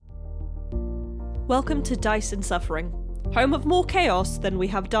Welcome to Dice and Suffering, home of more chaos than we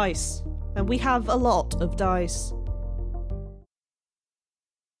have dice. And we have a lot of dice.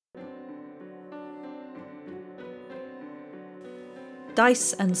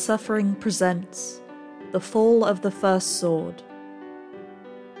 Dice and Suffering presents The Fall of the First Sword.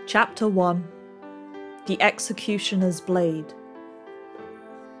 Chapter 1. The Executioner's Blade.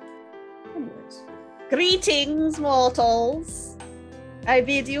 Greetings, mortals! I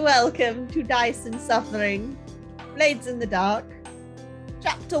bid you welcome to Dice and Suffering, Blades in the Dark,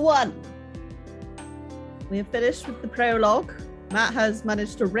 Chapter 1. We have finished with the prologue. Matt has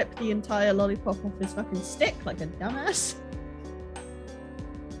managed to rip the entire lollipop off his fucking stick like a dumbass.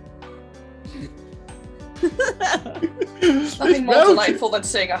 Nothing more delightful than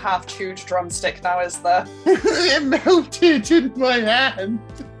seeing a half-chewed drumstick now, is there? It melted in my hand.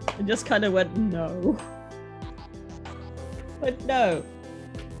 I just kind of went, no. But no.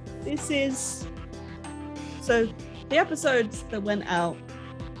 This is... So, the episodes that went out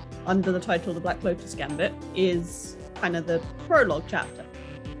under the title The Black Lotus Gambit is kind of the prologue chapter.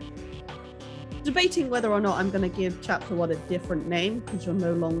 Debating whether or not I'm going to give chapter 1 a different name, because you'll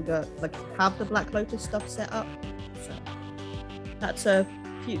no longer have the Black Lotus stuff set up. So, that's a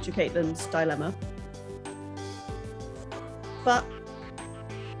future Caitlin's dilemma. But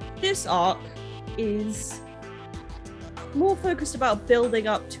this arc is more focused about building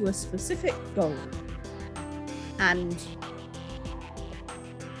up to a specific goal. And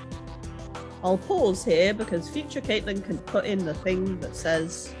I'll pause here because future Caitlin can put in the thing that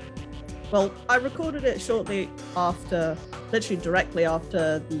says, well, I recorded it shortly after, literally directly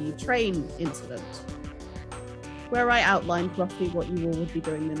after the train incident, where I outlined roughly what you all would be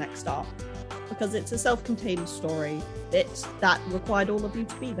doing the next arc. Because it's a self-contained story that required all of you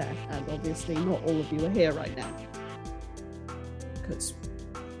to be there, and obviously not all of you are here right now. Because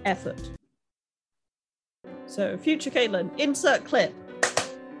effort. So, future Caitlin, insert clip.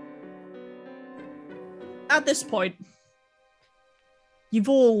 At this point,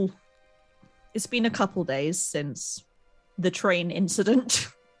 it's been a couple days since the train incident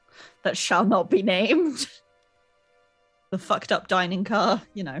that shall not be named. The fucked up dining car,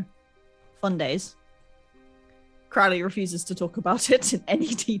 fun days. Crowley refuses to talk about it in any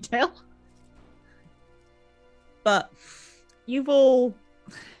detail. But you've all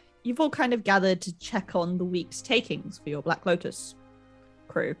kind of gathered to check on the week's takings for your Black Lotus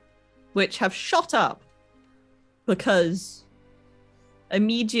crew, which have shot up because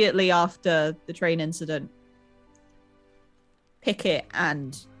immediately after the train incident, Pickett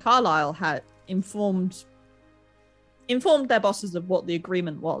and Carlisle had informed their bosses of what the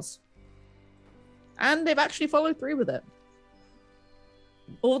agreement was. And they've actually followed through with it.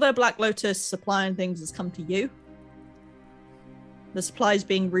 All their Black Lotus supply and things has come to you. The supplies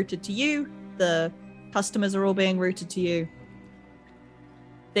being routed to you. The customers are all being routed to you.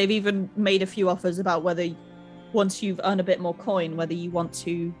 They've even made a few offers about whether, once you've earned a bit more coin, whether you want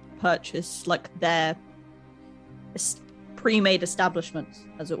to purchase their pre-made establishments,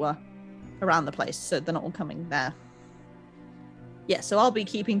 as it were, around the place, so they're not all coming there. Yeah, so I'll be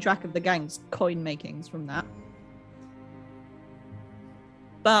keeping track of the gang's coin makings from that.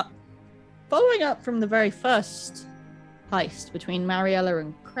 But following up from the very first heist between Mariella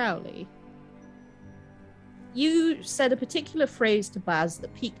and Crowley, you said a particular phrase to Baz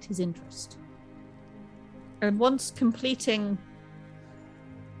that piqued his interest. And once you'd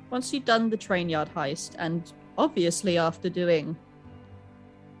done the train yard heist, and obviously after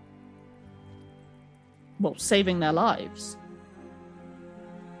saving their lives,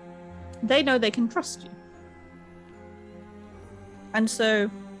 they know they can trust you. And so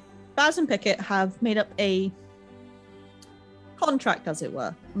Baz and Pickett have made up a contract, as it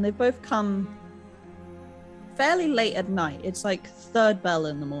were, and they've both come fairly late at night. It's like third bell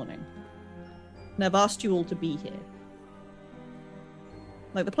in the morning. And they've asked you all to be here.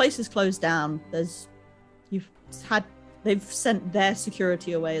 The place is closed down. They've sent their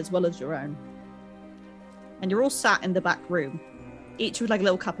security away as well as your own. And you're all sat in the back room, each with a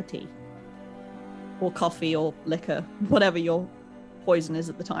little cup of tea. Or coffee or liquor, whatever your poison is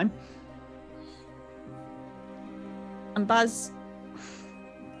at the time. And Baz,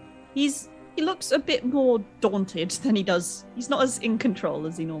 he looks a bit more daunted than he does. He's not as in control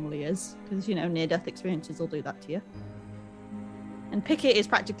as he normally is, because, near-death experiences will do that to you. And Pickett is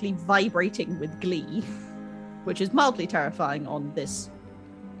practically vibrating with glee, which is mildly terrifying on this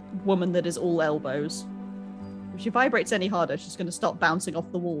woman that is all elbows. If she vibrates any harder, she's going to start bouncing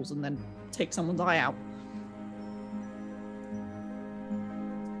off the walls and then take someone's eye out.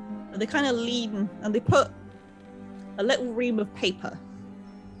 And they kind of lean and they put a little ream of paper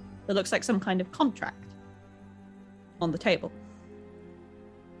that looks like some kind of contract on the table.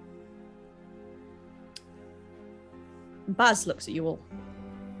 Baz looks at you all.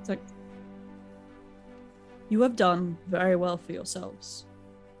 It's like, you have done very well for yourselves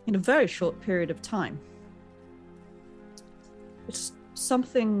in a very short period of time. It's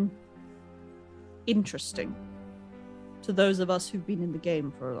something interesting to those of us who've been in the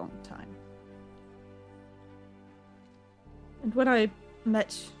game for a long time. And when I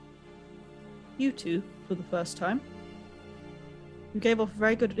met you two for the first time, you gave off a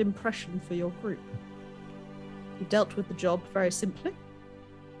very good impression for your group. You dealt with the job very simply.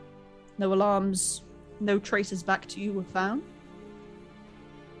 No alarms, no traces back to you were found.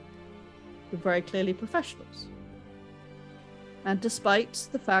 You're very clearly professionals. And despite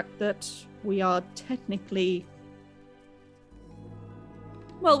the fact that we are technically...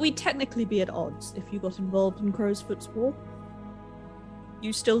 Well, we'd technically be at odds if you got involved in Crowsfoot's war.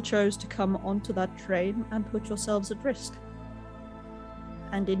 You still chose to come onto that train and put yourselves at risk.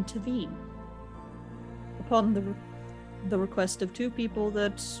 And intervene. Upon the request of two people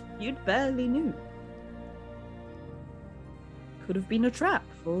that you'd barely knew. Could have been a trap,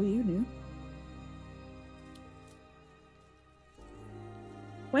 for all you knew.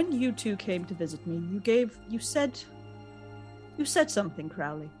 When you two came to visit me, you said something,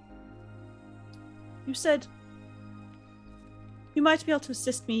 Crowley. You said you might be able to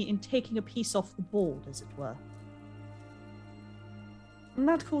assist me in taking a piece off the board, as it were. And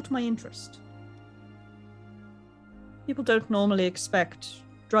that caught my interest. People don't normally expect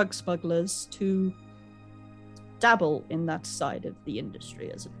drug smugglers to dabble in that side of the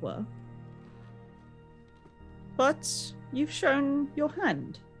industry, as it were. But you've shown your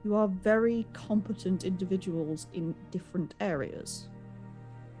hand. You are very competent individuals in different areas.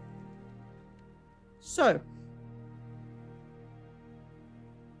 So,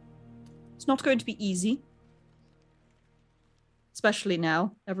 it's not going to be easy. Especially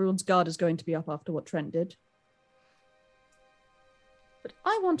now. Everyone's guard is going to be up after what Trent did. But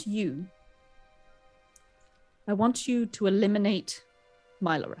I want you to eliminate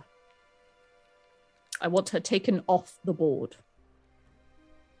Mylara. I want her taken off the board.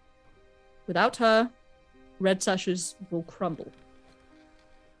 Without her, Red Sashes will crumble.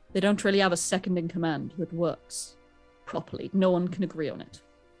 They don't really have a second in command that works properly. No one can agree on it.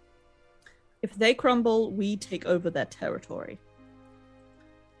 If they crumble, we take over their territory.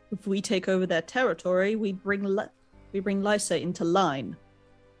 If we take over their territory, we bring Lysa into line.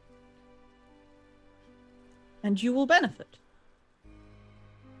 And you will benefit.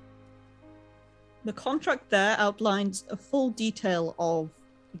 The contract there outlines a full detail of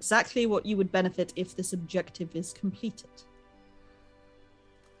exactly what you would benefit if this objective is completed.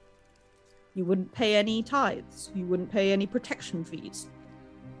 You wouldn't pay any tithes. You wouldn't pay any protection fees.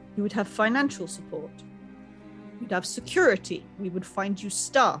 You would have financial support. You'd have security. We would find you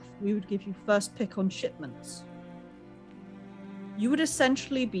staff. We would give you first pick on shipments. You would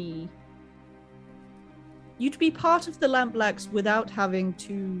essentially be... You'd be part of the Lampblacks without having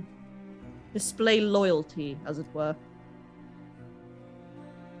to display loyalty, as it were.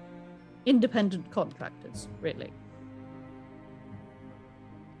 Independent contractors, really.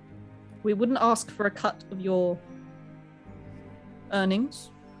 We wouldn't ask for a cut of your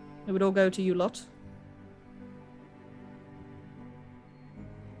earnings. It would all go to you lot.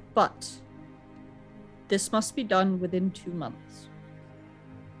 But this must be done within 2 months.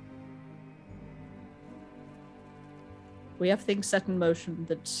 We have things set in motion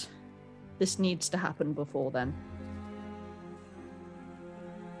that this needs to happen before then.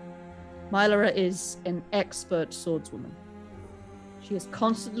 Mylara is an expert swordswoman. She is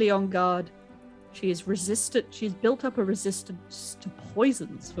constantly on guard. She is resistant. She's built up a resistance to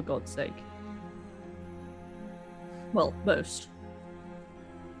poisons, for God's sake. Well, most.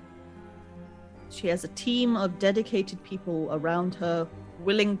 She has a team of dedicated people around her,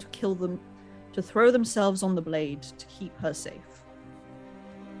 willing to kill them, to throw themselves on the blade to keep her safe.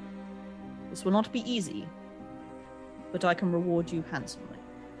 This will not be easy, but I can reward you handsomely.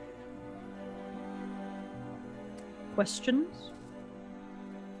 Questions?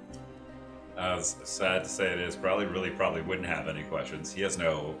 Sad to say it is, probably wouldn't have any questions. He has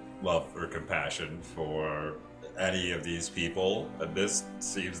no love or compassion for any of these people, and this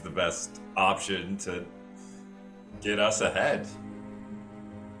seems the best option to get us ahead.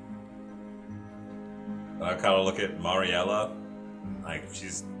 I kind of look at Mariella, like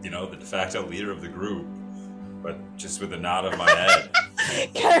she's, the de facto leader of the group, but just with a nod of my head.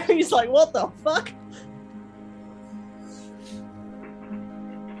 Carrie's like, what the fuck?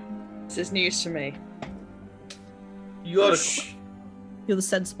 This is news to me. You're He You're the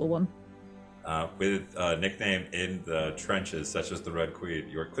sensible one. With a nickname in the trenches, such as the Red Queen,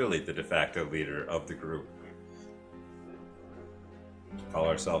 you are clearly the de facto leader of the group. We call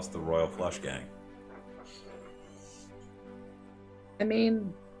ourselves the Royal Flush Gang. I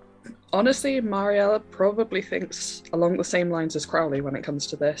mean, honestly, Mariella probably thinks along the same lines as Crowley when it comes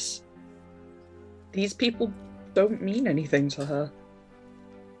to this. These people don't mean anything to her.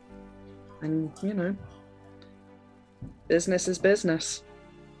 And, you know, business is business.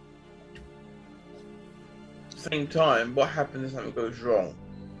 At the same time, what happens if something goes wrong?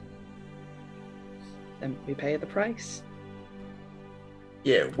 Then we pay the price.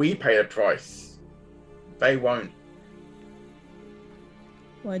 Yeah, we pay the price. They won't.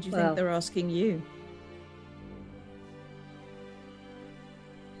 Why do you Well- think they're asking you?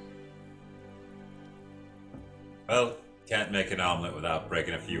 Well, can't make an omelet without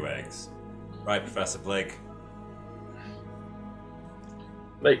breaking a few eggs. Right, Professor Blake?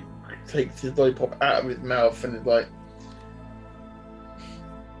 Like, takes his lollipop out of his mouth and is like,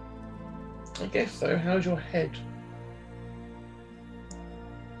 I guess so. How's your head?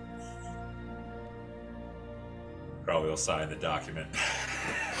 Crowley will sign the document.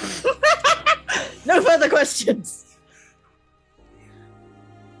 No further questions.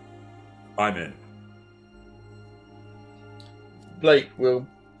 I'm in. Blake will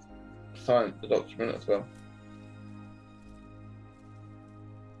sign the document as well.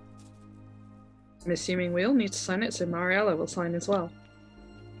 I'm assuming we all need to sign it, so Mariella will sign as well.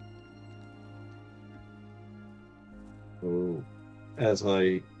 Oh, as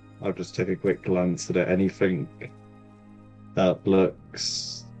I'll just take a quick glance at it. Anything that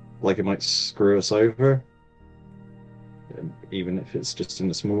looks like it might screw us over, even if it's just in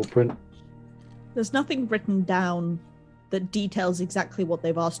the small print. There's nothing written down that details exactly what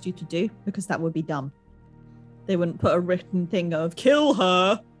they've asked you to do, because that would be dumb. They wouldn't put a written thing of kill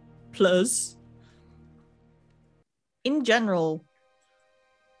her, plus. In general,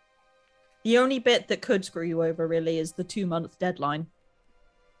 the only bit that could screw you over really is the 2-month deadline.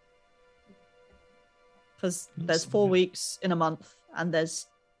 Because there's 4 weeks in a month and there's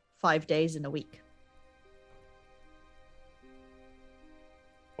 5 days in a week.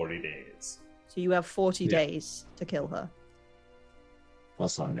 40 days. So you have 40 Yeah. days to kill her. I'll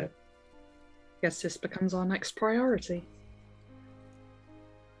sign it. Guess this becomes our next priority.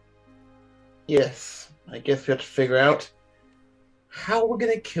 Yes, I guess we have to figure out how we're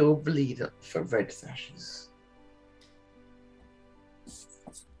going to kill the leader for Red Sashes.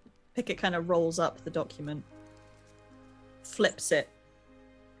 Pickett kind of rolls up the document, flips it,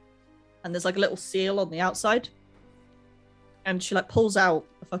 and there's like a little seal on the outside. And she like pulls out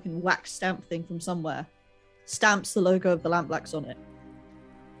a fucking wax stamp thing from somewhere, stamps the logo of the Lampblax on it,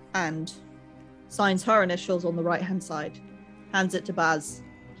 and signs her initials on the right hand side, hands it to Baz.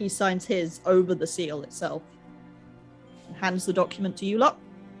 He signs his over the seal itself, and hands the document to you lot.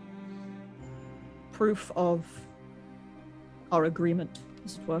 Proof of our agreement,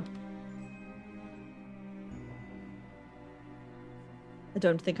 as it were. I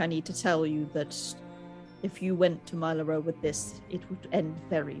don't think I need to tell you that if you went to Mylaro with this, it would end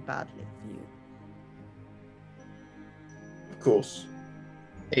very badly for you. Of course,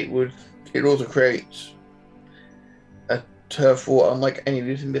 it would also create a turf war unlike any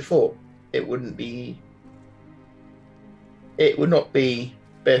we've seen before. It would not be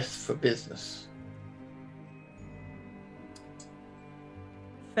best for business.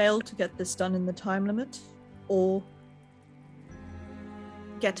 Fail to get this done in the time limit, or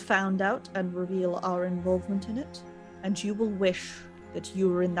get found out and reveal our involvement in it, and you will wish that you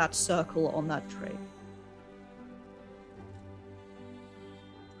were in that circle on that train.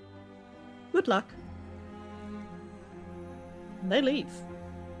 Good luck. And they leave.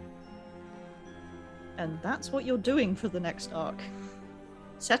 And that's what you're doing for the next arc.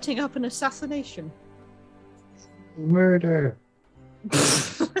 Setting up an assassination. Murder.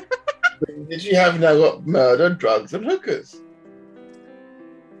 Did you have now got murder, drugs, and hookers?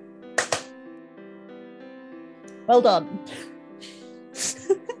 Well done.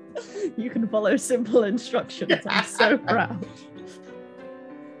 You can follow simple instructions. I'm so proud.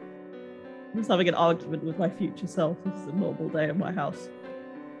 I'm just having an argument with my future self. This is a normal day in my house.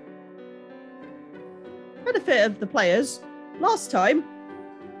 Benefit of the players. Last time,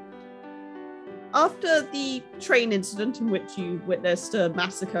 after the train incident in which you witnessed a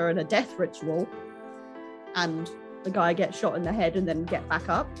massacre and a death ritual, and the guy gets shot in the head and then get back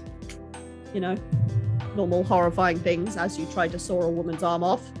up, you know, normal horrifying things as you try to saw a woman's arm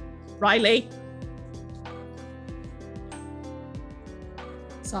off. Riley.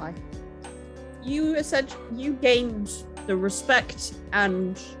 Sigh. You gained the respect,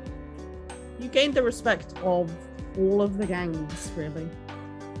 and you gained the respect of all of the gangs, really,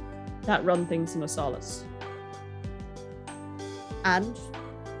 that run things in Osalis. And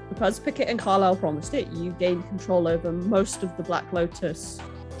because Pickett and Carlisle promised it, you gained control over most of the Black Lotus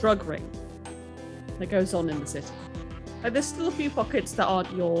drug ring that goes on in the city. Like, there's still a few pockets that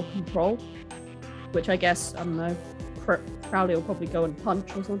aren't your control, which I guess, I don't know, Crowley will probably go and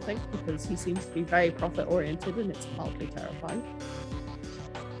punch or something, because he seems to be very profit-oriented and it's mildly terrifying.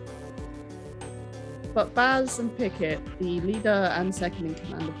 But Baz and Pickett, the leader and second in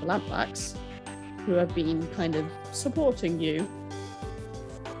command of the Lampblacks, who have been kind of supporting you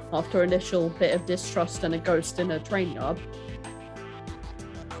after initial bit of distrust and a ghost in a train yard.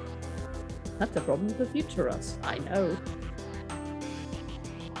 That's a problem for future us, I know.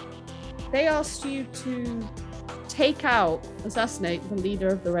 They asked you to assassinate the leader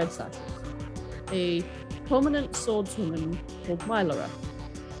of the Red Sashes, a prominent swordswoman called Mylara,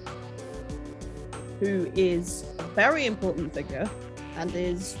 who is a very important figure and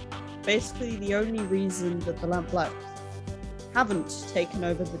is basically the only reason that the Lampblacks haven't taken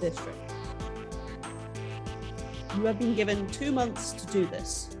over the district. You have been given 2 months to do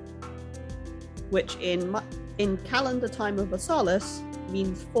this, which in calendar time of Osalis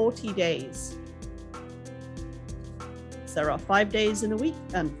means 40 days. So there are 5 days in a week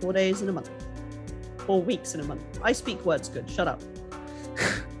and 4 days in a month. 4 weeks in a month. I speak words good, shut up.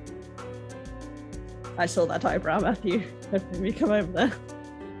 I saw that eyebrow, Matthew. Let me come over there.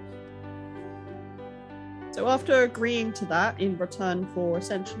 So after agreeing to that in return for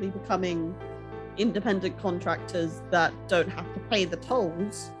essentially becoming independent contractors that don't have to pay the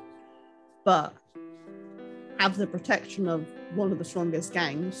tolls, but have the protection of one of the strongest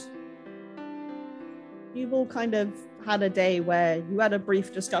gangs, you've all kind of had a day where you had a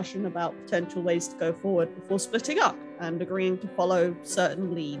brief discussion about potential ways to go forward before splitting up and agreeing to follow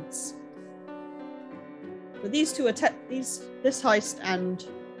certain leads. But these two this heist and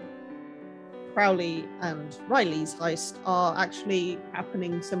Crowley and Riley's heist are actually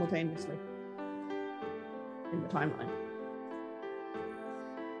happening simultaneously in the timeline.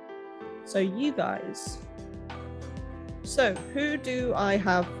 So you guys. So who do I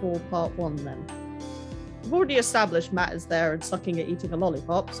have for part 1 then? We've already established Matt is there and sucking at eating a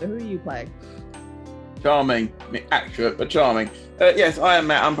lollipop, so who are you playing? Charming. Accurate, but charming. Yes, I am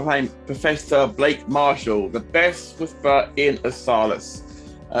Matt. I'm playing Professor Blake Marshall, the best whisperer in Osalis.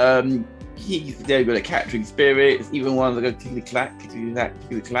 He's very good at capturing spirits, even ones that go tickly clack.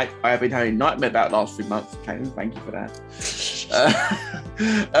 I have been having nightmare about the last 3 months. Caitlin, thank you for that.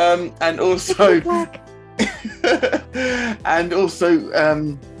 And also,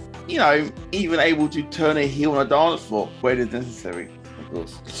 you know, even able to turn a heel on a dance floor when it's necessary, of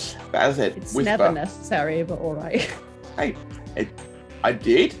course. But as I said, it's whisper. never necessary, but all right. Hey, I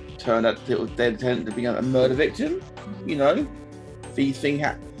did turn out it was dead to be a murder victim. You know, these things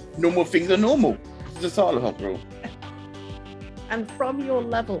normal things are normal. It's a silent after all. And from your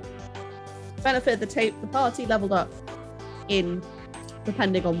level, benefit the party leveled up in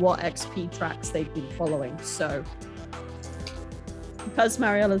depending on what XP tracks they've been following. So because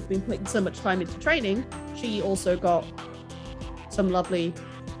Mariella's been putting so much time into training, she also got a lovely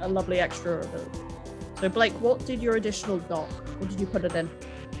extra ability. So Blake, what did your additional dot? What did you put it in?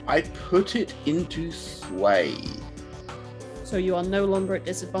 I put it into sway. So you are no longer at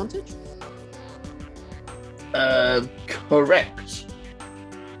disadvantage? Correct.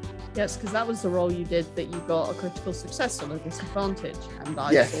 Yes, because that was the roll you did that you got a critical success on a disadvantage, and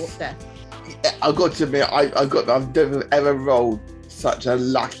I thought death. I've got to admit, I've never ever rolled such a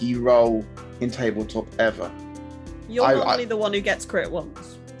lucky roll in tabletop ever. You're normally the one who gets crit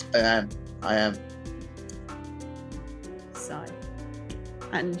once. I am. Sigh.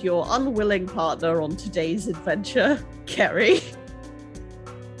 And your unwilling partner on today's adventure, Kerry.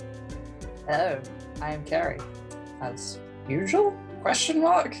 Hello, I am Kerry. As usual? Question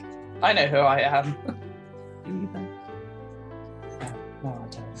mark? I know who I am. No, I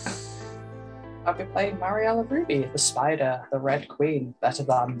don't. I'll be playing Mariella Ruby, the spider, the red queen, better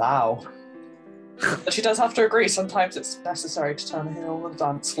than thou. But she does have to agree, sometimes it's necessary to turn a heel on the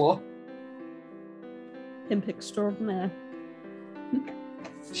dance floor. Pimp extraordinaire.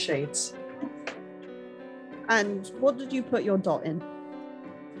 Shades. And what did you put your dot in?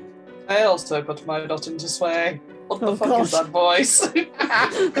 I also put my dot into sway. What the fuck gosh. is that voice?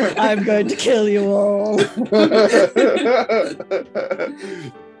 I'm going to kill you all.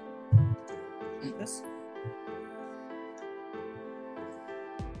 This.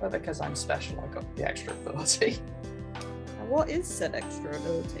 Well, because I'm special, I got the extra ability. Now, what is said extra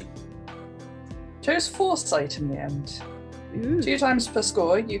ability? Chose foresight in the end. Ooh. 2 times per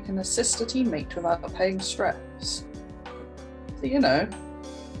score, you can assist a teammate without paying stress. So, you know.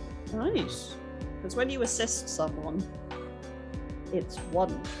 Nice. Because when you assist someone, it's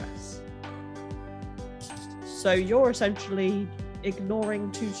 1 stress. So you're essentially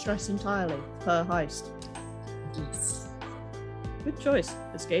ignoring 2 stress entirely per heist. Yes. Good choice.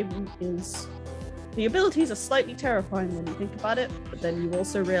 This game is... The abilities are slightly terrifying when you think about it, but then you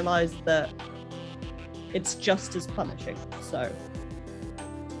also realize that it's just as punishing, so...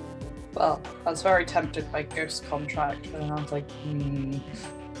 Well, I was very tempted by Ghost Contract, and I was like, I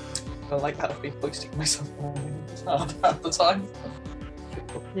feel like that would be boosting myself at the time.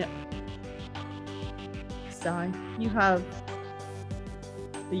 Yeah. So you have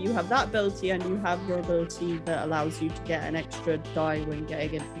that ability, and you have your ability that allows you to get an extra die when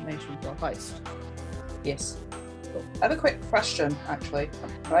getting information for a heist. Yes. I have a quick question, actually.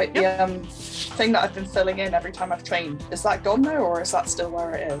 Right, Yep. the thing that I've been filling in every time I've trained, is that gone now, or is that still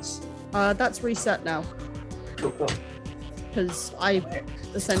where it is? That's reset now, Cool. because I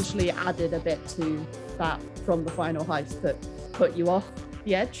essentially added a bit to that from the final heist that put you off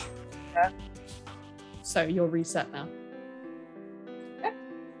the edge. Yeah. So you're reset now. Yeah.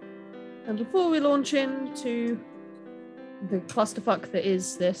 And before we launch into the clusterfuck that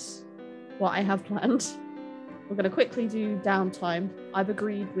is this, what I have planned, we're going to quickly do downtime. I've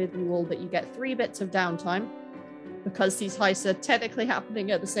agreed with you all that you get 3 bits of downtime because these heists are technically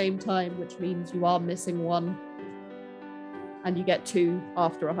happening at the same time, which means you are missing 1. And you get 2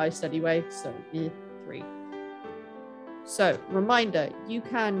 after a heist anyway, so 3. So, reminder, you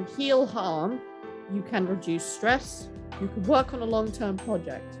can heal harm, you can reduce stress, you can work on a long-term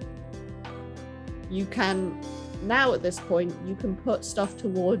project. You can, now at this point, you can put stuff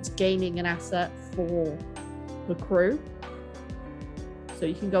towards gaining an asset for the crew. So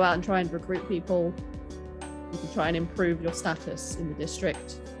you can go out and try and recruit people. You can try and improve your status in the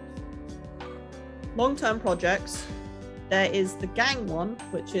district. Long-term projects. There is the gang one,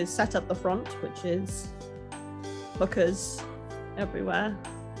 which is set up the front, which is hookers everywhere,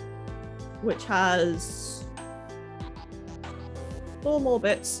 which has 4 more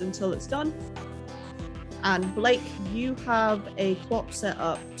bits until it's done. And Blake, you have a clock set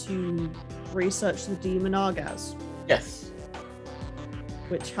up to research the demon Argaz, Yes,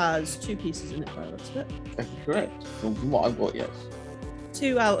 which has 2 pieces in it by the looks of it. that's correct. From what I've got, yes.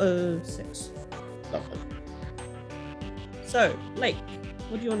 2 out of 6. Lovely. So, Blake,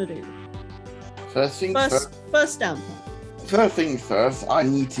 what do you want to do? First things first. First downtime. First things first. I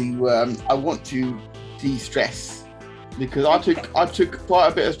need to. I want to de-stress because I took quite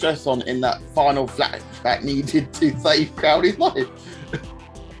a bit of stress on in that final flashback needed to save Crowley's life.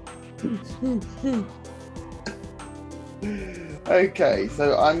 Okay,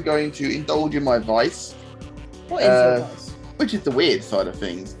 so I'm going to indulge in my vice, What is your advice? which is the weird side of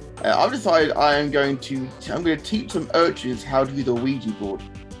things. I've decided I'm going to teach some urchins how to use a Ouija board.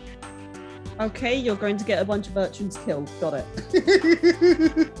 Okay, you're going to get a bunch of urchins killed. Got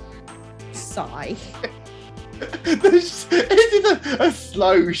it. Sigh. This is a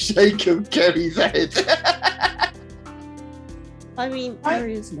slow shake of Kerry's head. I mean,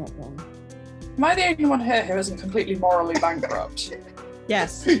 Harry is not wrong. Am I the only one here who isn't completely morally bankrupt?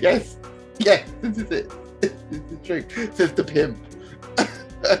 Yes. Yes, this is it. This is true. Says the pimp.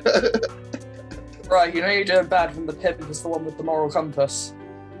 Right, you know you're doing bad when the pimp is the one with the moral compass.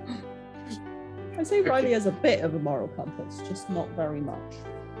 I say Riley has a bit of a moral compass, just not very much.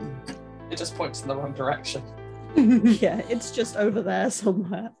 It just points in the wrong direction. Yeah, it's just over there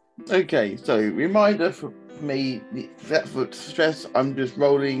somewhere. Okay, so reminder for me, that for stress, I'm just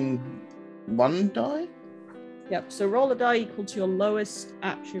rolling 1 die. Yep, so roll a die equal to your lowest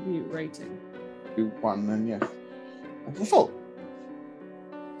attribute rating. Do 1, and yes. That's a 4.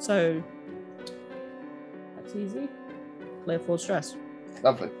 So, that's easy. Clear 4 stress.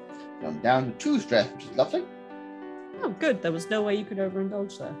 Lovely. So I'm down to 2 stress, which is lovely. Oh, good. There was no way you could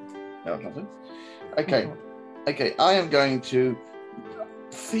overindulge there. That was lovely. Okay, I am going to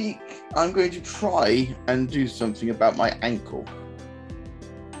I'm going to try and do something about my ankle.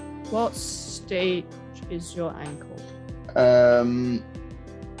 What stage is your ankle?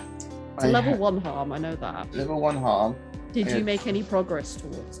 It's a level 1 harm, I know that. Level 1 harm. Did you Yes. make any progress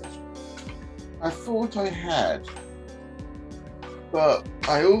towards it? I thought I had, but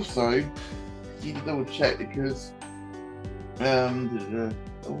I also need to double check because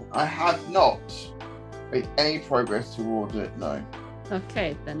I have not made any progress towards it. No.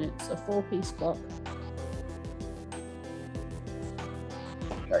 Okay, then it's a 4-piece block.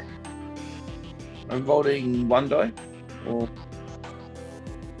 I'm rolling 1 die. Or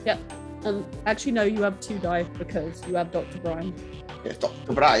Actually, no, you have 2 die because you have Dr. Brian. Yes,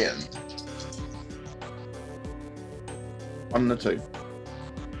 Dr. Brian. 1 and 2.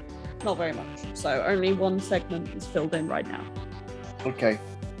 Not very much. So only 1 segment is filled in right now. Okay.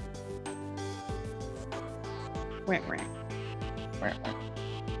 Whack, whack.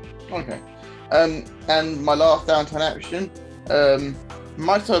 Okay. And my last downtime action.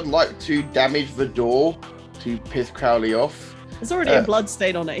 Might I'd like to damage the door to piss Crowley off. There's already a blood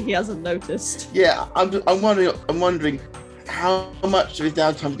stain on it. He hasn't noticed. Yeah, I'm wondering how much of his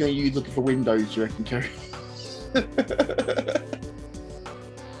downtime is going to use looking for windows. Do you reckon, Kerry?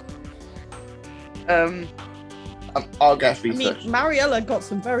 I'll guess research. I mean, Mariella got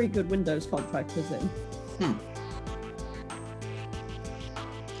some very good Windows contractors in.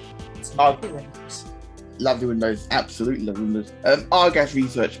 Lovely windows, absolutely lovely windows. I'll guess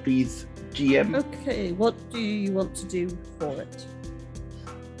research, please, GM. Okay, what do you want to do for it?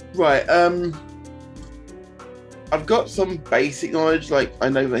 Right, I've got some basic knowledge, like I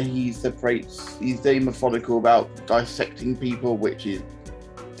know that he's very methodical about dissecting people, which is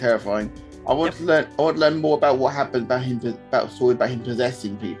terrifying. I want to learn more about what happened about him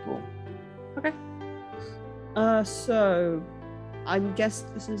possessing people. Okay. So I guess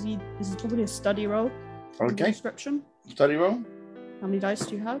this is probably a study roll. Okay. Description. Study roll. How many dice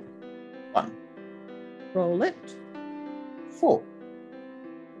do you have? 1. Roll it. 4.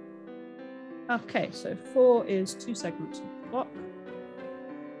 Okay, so 4 is 2 segments of the clock.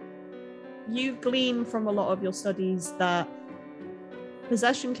 You glean from a lot of your studies that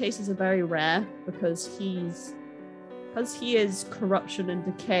possession cases are very rare because he is corruption and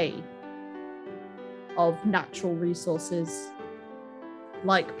decay of natural resources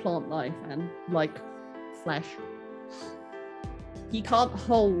like plant life and like flesh. He can't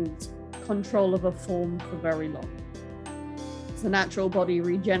hold control of a form for very long. The natural body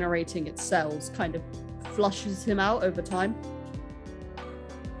regenerating its cells kind of flushes him out over time.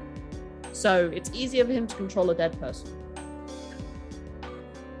 So it's easier for him to control a dead person.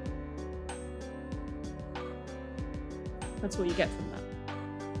 That's what you get from that.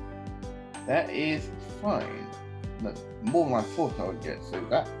 That is fine. That's more than I thought I would get. So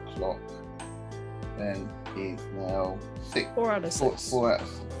that clock then is now 6. 4 out of 6. 4 out of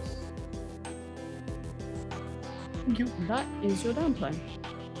 6. Thank you. That is your downtime.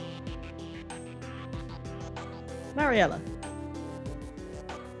 Mariella,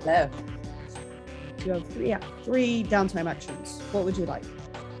 Hello. you have 3 downtime actions. What would you like?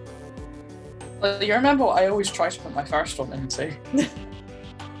 Well, you remember what I always try to put my first one into?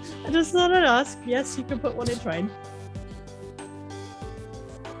 I just thought I'd ask. Yes, you can put one in train.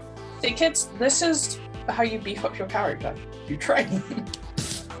 See, kids, this is how you beef up your character. You train.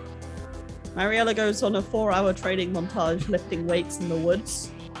 Mariella goes on a 4-hour training montage lifting weights in the woods.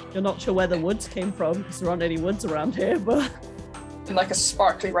 You're not sure where the woods came from because there aren't any woods around here, but... In like a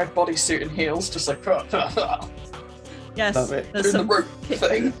sparkly red bodysuit and heels, just like... Yes, Love it. there's Doing the rope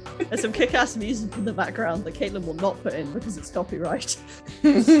thing. there's some kick-ass music in the background that Caitlin will not put in because it's copyright.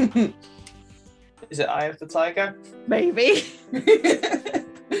 Is it Eye of the Tiger? Maybe.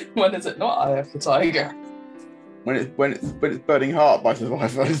 When is it not Eye of the Tiger? When it's Burning Heart by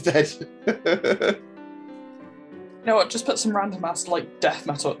Survivor instead. You know what? Just put some random ass like death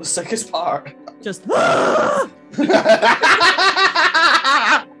metal at the sickest part. Just...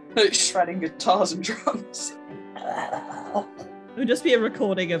 Like shredding guitars and drums. It would just be a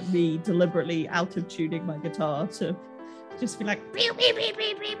recording of me deliberately out of tuning my guitar to just be like... "Beep, beep, beep,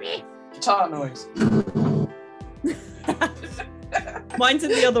 beep, beep, beep." Guitar noise. Mine's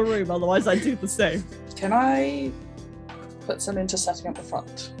in the other room, otherwise I'd do the same. Can I put some into setting up the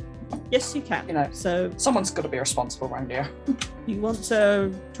front? Yes, you can. You know. So Someone's got to be responsible around here. you want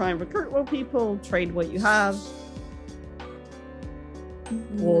to try and recruit more people, train what you have,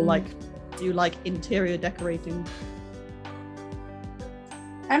 or like do like interior decorating.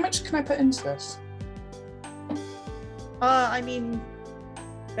 How much can I put into this? I mean,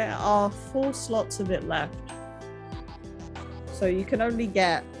 there are 4 slots of it left. So you can only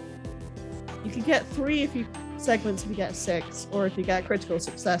get... You can get 3 segments if you get 6, or if you get critical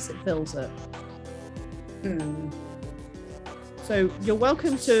success, it fills it. So you're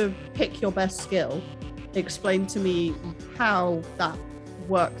welcome to pick your best skill. Explain to me how that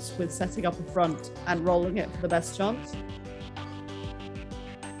works with setting up a front and rolling it for the best chance.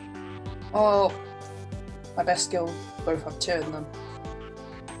 Oh, my best skill, both have 2 in them.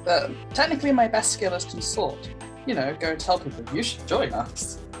 But technically my best skill is consort. You know, go and tell people, you should join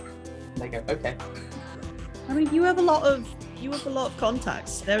us. And they go, okay. I mean, you have a lot of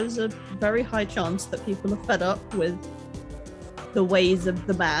contacts. There is a very high chance that people are fed up with the ways of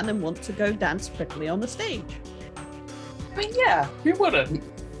the man and want to go dance prettily on the stage. I mean, yeah, who wouldn't?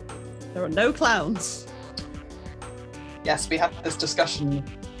 There are no clowns. Yes, we have this discussion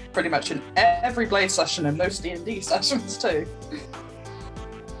pretty much in every Blade session and most D&D sessions too.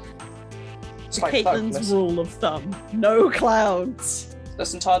 It's quite Caitlin's focused. rule of thumb: no clowns.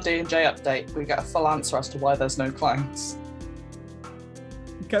 This entire D&J update, we get a full answer as to why there's no clowns.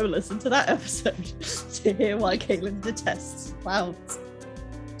 Go listen to that episode to hear why Caitlin detests clowns.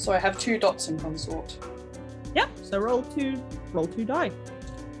 So I have 2 dots in consort. Yeah, so roll two die.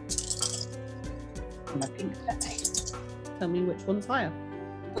 And my pink petty. Tell me which one's higher.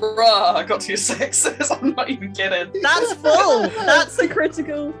 Bruh, I got 2 6s. I'm not even kidding. That's full. That's a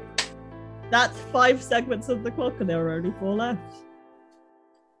critical. That's 5 segments of the clock, and there are only 4 left.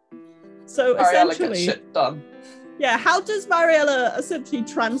 So Mariella gets essentially, shit done. yeah, how does Mariella essentially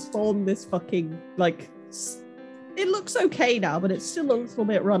transform this fucking, like, it looks okay now, but it's still a little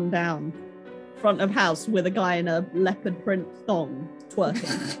bit run down front of house with a guy in a leopard print thong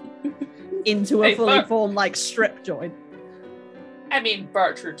twerking into a Hey, fully Bert. formed, like, strip joint? I mean,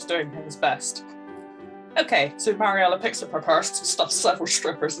 Bertrude's doing his best. Okay, so Mariella picks up her purse, stuffs several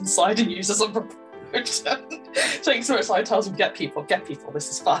strippers inside and uses them for promotion. Takes them outside, tells them, get people, this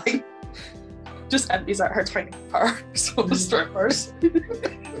is fine. Just empties out her tiny purse full of strippers.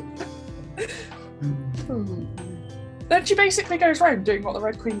 Then she basically goes round doing what the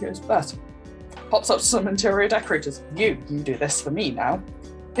Red Queen goes best. Pops up to some interior decorators. You do this for me now.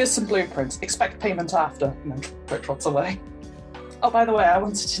 Here's some blueprints. Expect payment after. And then trots away. Oh, by the way, I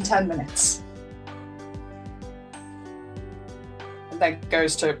want it in 10 minutes. And then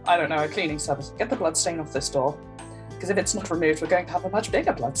goes to, I don't know, a cleaning service. Get the bloodstain off this door. Because if it's not removed, we're going to have a much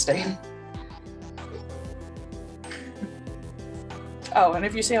bigger bloodstain. Oh, and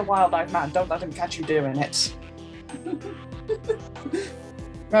if you see a wild-eyed man, don't let him catch you doing it.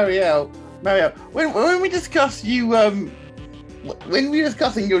 Marielle, when we discuss you, when we were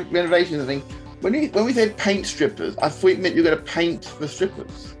discussing your renovations, I think when we said paint strippers, I thought you meant you were going to paint the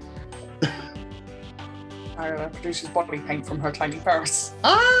strippers. Mariella produces body paint from her tiny purse.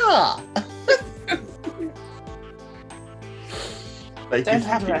 Ah! Don't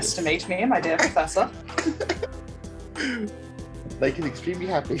underestimate me, my dear professor. They can extremely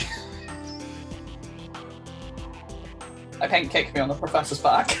happy. I paint kick me on the professor's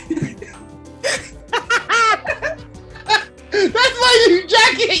back. That's my new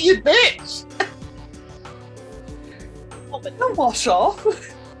jacket, you bitch! Oh, but don't wash off.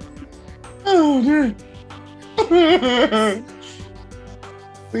 Oh, dude.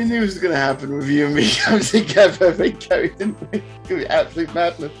 We knew this was going to happen with you and me coming together. They go, didn't we? It's going to be absolute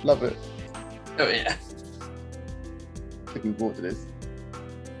madness. Love it. Oh, yeah. Looking forward to this.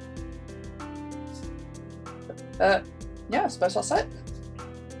 Yeah, I suppose that's it.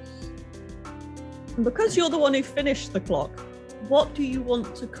 And because you're the one who finished the clock, what do you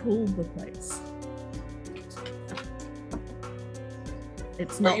want to call the place?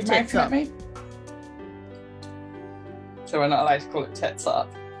 It's Are not you tits mouthing up. at me? So we're not allowed to call it tits up.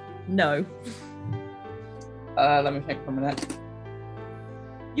 No. Let me think for a minute.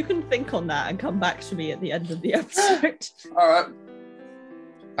 You can think on that and come back to me at the end of the episode. Alright,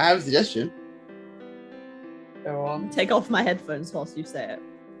 I have a suggestion. go on. Take off my headphones whilst you say it.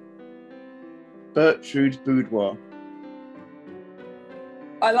 Bertrude's Boudoir.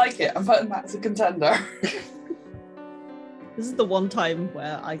 I like it. I'm putting that as a contender. This is the one time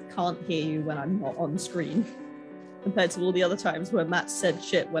where I can't hear you when I'm not on screen. Compared to all the other times where Matt said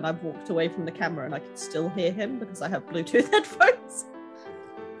shit when I've walked away from the camera and I can still hear him because I have Bluetooth headphones.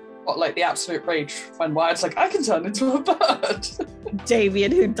 What, like the absolute rage when Wyatt's like, I can turn into a bird.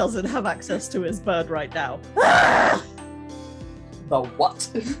 Damien, who doesn't have access to his bird right now. The what?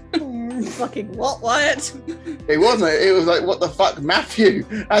 Fucking what, Wyatt? It wasn't. It was like, what the fuck, Matthew?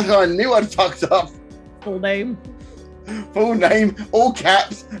 That's how I knew I'd fucked up. Full name. Full name, all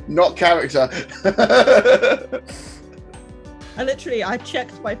caps, not character. I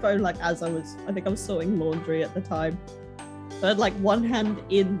checked my phone like as I think I was sewing laundry at the time. So I had like one hand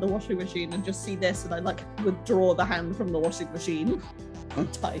in the washing machine and just see this and I like withdraw the hand from the washing machine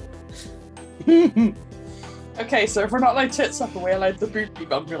and type. Okay, so if we're not allowed tits up, are we allowed the boopy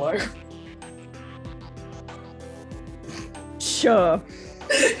bungalow? Sure.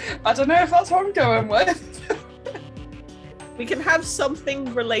 I don't know if that's what I'm going with. We can have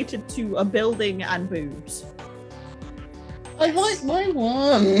something related to a building and boobs. I like my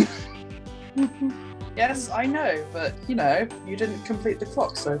one. Yes, I know, but you know, you didn't complete the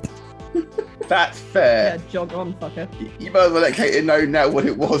clock, so That's Yeah, fair. jog on, fucker. You might as well let Katie know now what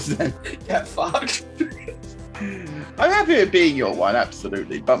it was then. get fucked. I'm happy with being your one,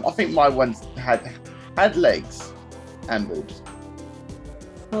 absolutely. But I think my one's had legs and boobs.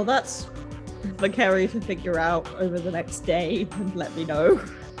 Well, that's for Kerry to figure out over the next day and let me know.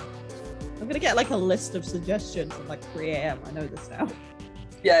 I'm gonna get like a list of suggestions at like 3 a.m. I know this now.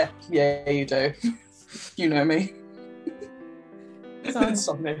 Yeah, you do. You know me. So-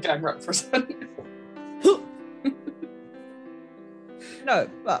 Insomnia gang represent. No,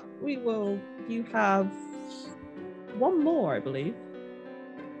 but we will. You have one more, I believe,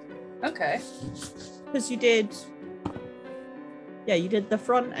 Okay. because you did. Yeah, you did the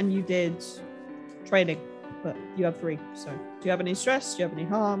front and you did training, but you have 3. So, do you have any stress? Do you have any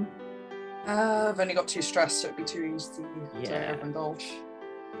harm? I've only got 2 stress, so it'd be too easy to Yeah. overindulge.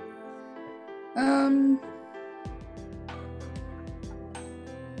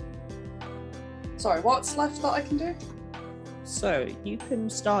 Sorry, what's left that I can do? So you can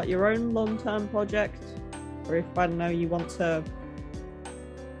start your own long-term project, or if I don't know, you want to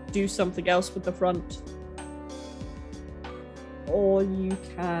do something else with the front, or you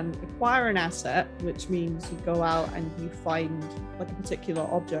can acquire an asset, which means you go out and you find like a particular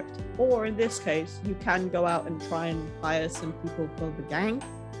object, or in this case, you can go out and try and hire some people for the gang.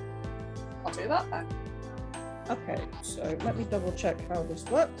 I'll do that then. Okay, so let me double check how this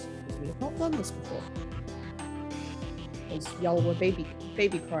works, because we have not done this before. Because y'all were baby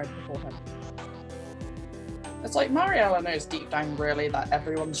cried beforehand. It's like Mariella knows deep down really that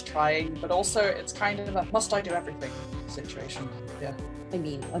everyone's trying, but also it's kind of a must I do everything situation. Yeah. I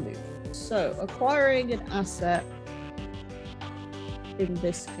mean, a move. So, acquiring an asset, in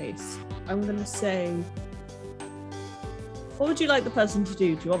this case, I'm going to say, what would you like the person to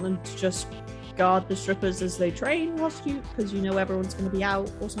do? Do you want them to just guard the strippers as they train whilst you, because you know everyone's going to be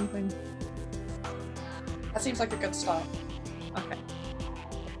out or something? That seems like a good start. Okay.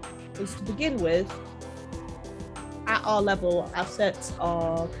 Because to begin with, at our level, assets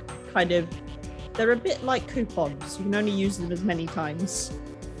are kind of, they're a bit like coupons. You can only use them as many times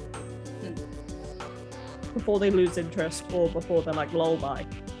before they lose interest or before they're like lull by.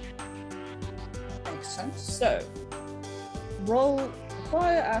 Makes sense. So,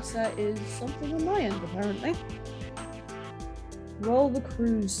 acquire asset is something on my end apparently. Roll the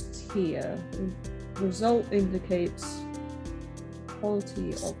cruise tier. The result indicates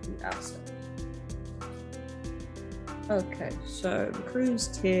quality of the asset. Okay, so the cruise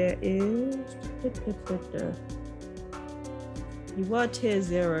tier is. You were tier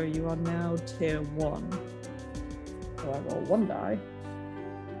 0, you are now tier 1. So I roll 1 die.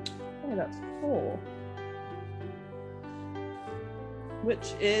 Okay, that's 4.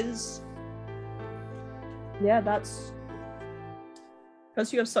 Which is. Yeah, that's.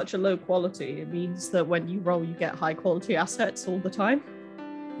 Because you have such a low quality, it means that when you roll, you get high quality assets all the time.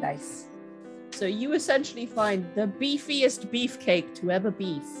 Nice. So you essentially find the beefiest beefcake to ever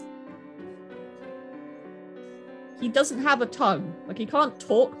beef. He doesn't have a tongue. Like, he can't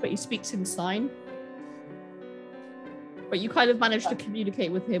talk, but he speaks in sign. But you kind of manage to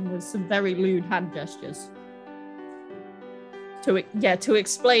communicate with him with some very lewd hand gestures. To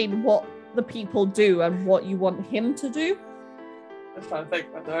explain what the people do and what you want him to do. I'm trying to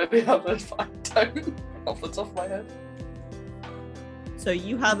think whether I'd be able to find out off the top of my head. So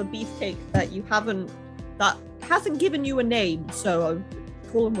you have a beefcake that hasn't given you a name, so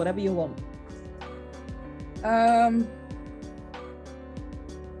call him whatever you want.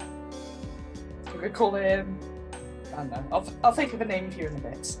 We call him. I don't know. I'll think of a name for you in a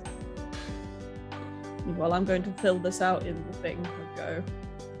bit. Well, I'm going to fill this out in the thing. I'll go.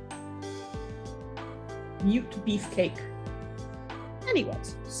 Mute beefcake.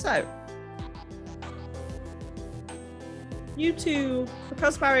 Anyways, so you two,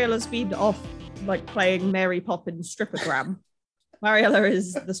 because Mariella's been off like playing Mary Poppins strippergram. Mariella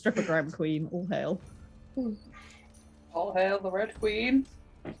is the strippergram queen. All hail. All hail the Red Queen.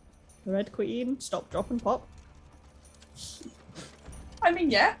 The Red Queen. Stop, drop, and pop. I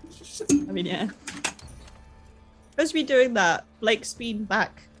mean, yeah. Yeah. As we doing that, Blake's been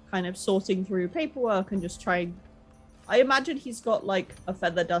back kind of sorting through paperwork and just trying. I imagine he's got like a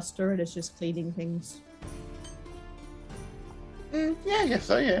feather duster and is just cleaning things. Yeah, I guess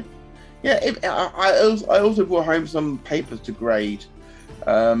so, yeah. Yeah, I also brought home some papers to grade.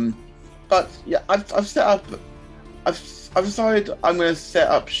 But yeah, I've decided I'm going to set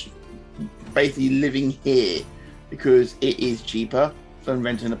up basically living here because it is cheaper than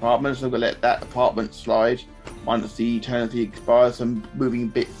renting an apartment. So I'm going to let that apartment slide once the eternity expires. I'm moving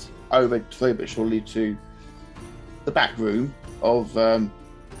bits over slowly but surely to the back room of.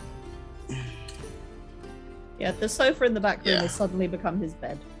 Yeah, the sofa in the back room has suddenly become his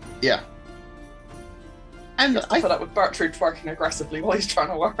bed. Yeah. And I put up with Bertrude working aggressively while he's trying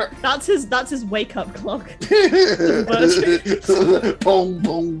to work. That's his wake up clock. boom,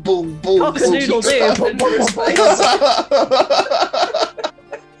 boom, boom, boom. Cock-a-doodle doo.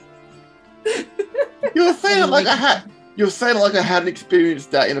 You're saying like I had. You're saying like I hadn't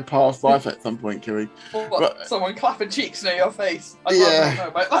experienced that in a past life at some point, Kiri. What, But- someone clapping cheeks near your face. I Yeah. don't know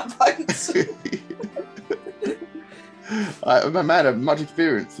about that, thanks. I'm a man of much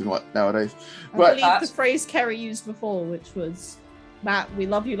experience in what nowadays. I Right. believe the phrase Kerry used before, which was, Matt, we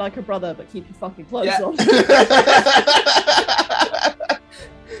love you like a brother, but keep your fucking clothes Yeah. on.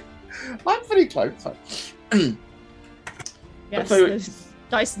 I'm pretty close. Yes, So- there's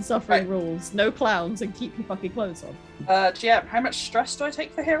Dice and Suffering Right. rules. No clowns and keep your fucking clothes on. GM, how much stress do I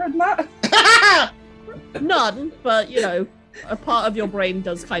take for hearing that? None, but, you know, a part of your brain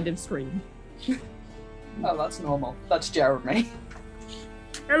does kind of scream. Oh, that's normal. That's Jeremy.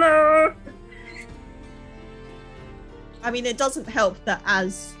 Hello! I mean, it doesn't help that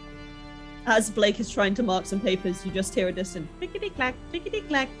as Blake is trying to mark some papers, you just hear a distant clickety-clack,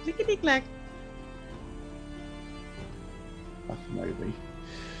 clickety-clack, clickety-clack. That's maybe.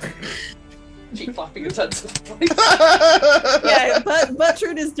 Cheek flapping intensively. Yeah, but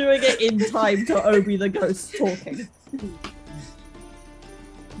Bertrude is doing it in time to Obi the ghost talking. This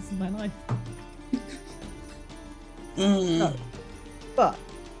is my life. No. But,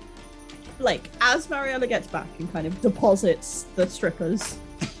 Blake, as Mariella gets back and kind of deposits the strippers,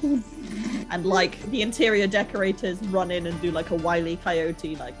 and like the interior decorators run in and do like a Wile E.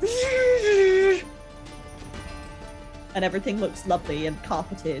 Coyote, like, and everything looks lovely and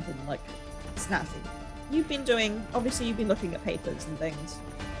carpeted and like snazzy. You've been looking at papers and things,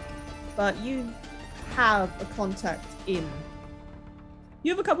 but you have a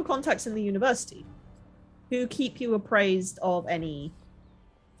couple contacts in the university who keep you appraised of any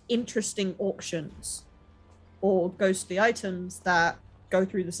interesting auctions or ghostly items that go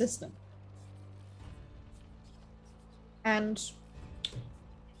through the system. And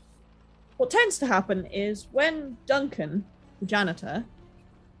what tends to happen is when Duncan, the janitor,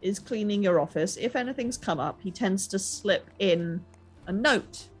 is cleaning your office, if anything's come up, he tends to slip in a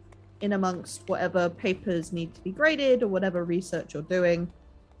note in amongst whatever papers need to be graded or whatever research you're doing.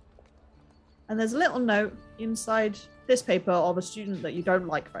 And there's a little note inside this paper of a student that you don't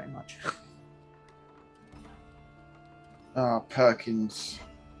like very much. Perkins.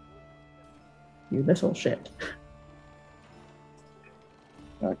 You little shit.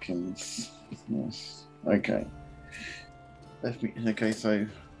 Perkins. Yes. Okay. Okay, so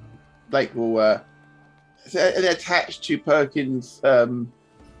Blake will is it attached to Perkins'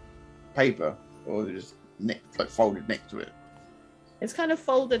 paper, or is it just like folded next to it? It's kind of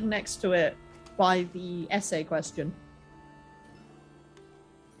folded next to it by the essay question.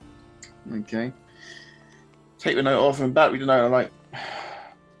 Okay. Take the note off and back with the note. I'm like,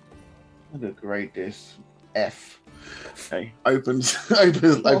 I'm gonna grade this F. Okay. Opens.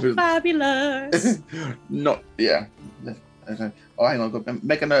 Oh, fabulous. Not yeah. Okay. Oh, hang on. I've got to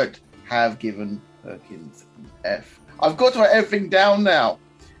make a note. Have given Perkins an F. I've got to write everything down now.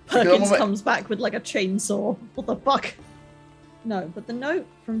 Perkins comes back with like a chainsaw. What the fuck? No, but the note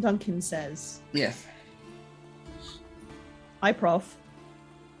from Duncan says, Yes. "Hi, Prof.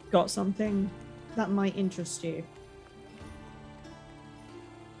 Got something that might interest you.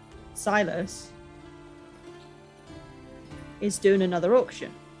 Silas is doing another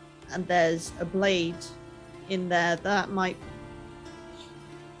auction, and there's a blade in there that might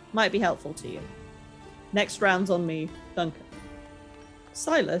be helpful to you. Next round's on me, Duncan."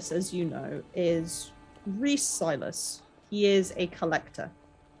 Silas, as you know, is Reese Silas. He is a collector.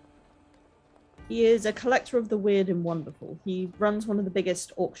 He is a collector of the weird and wonderful. He runs one of the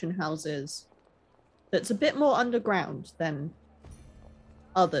biggest auction houses that's a bit more underground than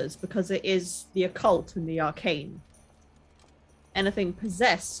others because it is the occult and the arcane. Anything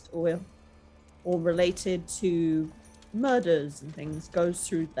possessed or related to murders and things goes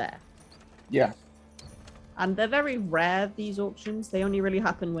through there. Yeah. And they're very rare, these auctions. They only really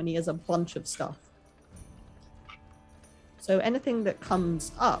happen when he has a bunch of stuff. So anything that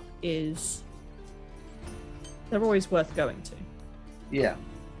comes up they're always worth going to. Yeah.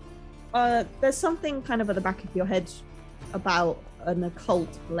 There's something kind of at the back of your head about an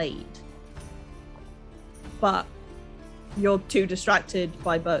occult blade. But you're too distracted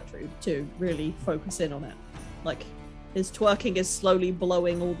by Bertrude to really focus in on it. Like, his twerking is slowly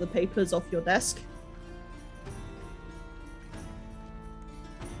blowing all the papers off your desk.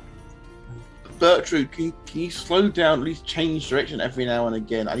 Bertrude, can you slow down, at least change direction every now and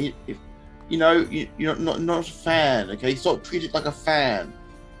again? I need, if you're not a fan, okay? Stop treat it like a fan.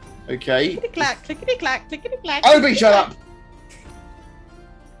 Okay. Clickety clack, clickety clack, clickety clack. Obi, shut up!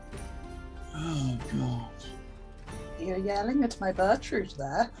 Oh, God. You're yelling at my Bertrude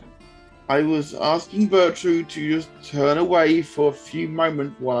there. I was asking Bertrude to just turn away for a few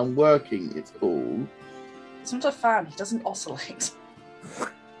moments while I'm working, it's all. He's not a fan, he doesn't oscillate.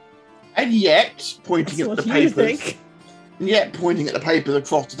 And yet, pointing That's at the what you papers. think. And yet, pointing at the papers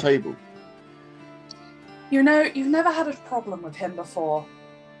across the table. You know, you've never had a problem with him before.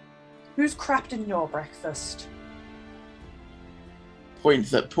 Who's crapped in your breakfast?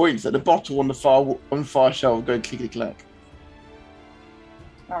 Points at the bottle on the far shelf, going clickety clack.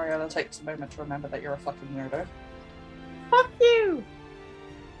 Mariella takes a moment to remember that you're a fucking weirdo. Fuck you,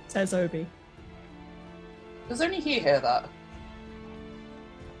 says Obi. Does only he hear that?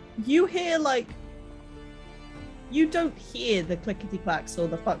 You hear, like, you don't hear the clickety clacks or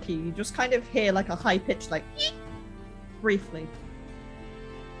the fuck you. You just kind of hear like a high pitch, like, eek, briefly.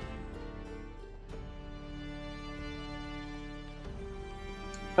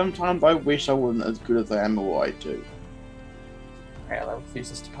 Sometimes I wish I wasn't as good as I am at what I do. Mariella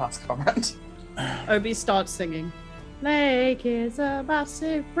refuses to pass comment. Obi starts singing. Blake is a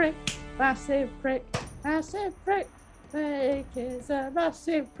massive prick, massive prick, massive prick. Blake is a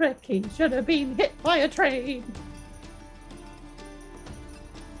massive prick. He should have been hit by a train.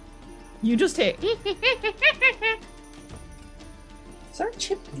 You just hear. Is there a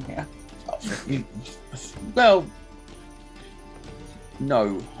chip in here? Well,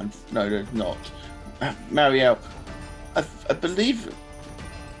 no, there's not. Marielle, I believe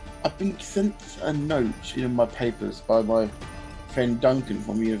I've been sent a note in my papers by my friend Duncan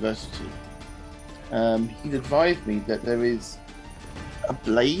from university. He's advised me that there is a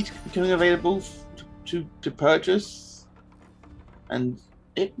blade becoming available to purchase, and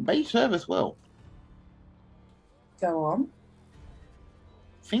it may serve as well. Go on.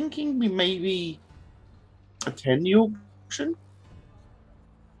 Thinking we maybe attend the auction.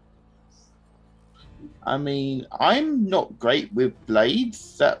 I mean, I'm not great with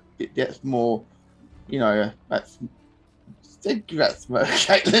blades. That's more, you know, that's smirk,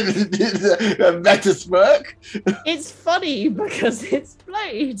 Caitlin. That's a smirk. It's funny because it's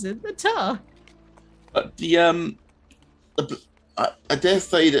blades in the tar. But I dare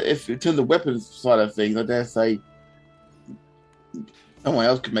say that if in terms of weapons side of things, I dare say someone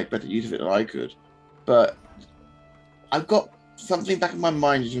else could make better use of it than I could. But I've got something back in my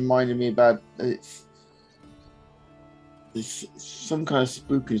mind just reminding me about there's some kind of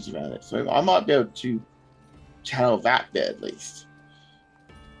spookiness around it. So I might be able to channel that bit at least.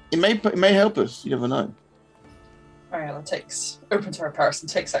 It may help us. You never know. Mariella opens her purse and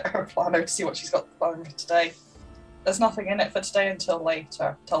takes out her planner to see what she's got planned for today. There's nothing in it for today until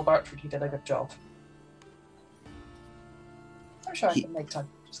later. Tell Bertrude he did a good job. I'm sure I can make time.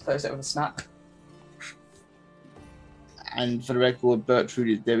 Just close it with a snap. And for the record,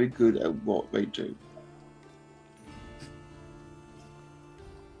 Bertrude is very good at what they do.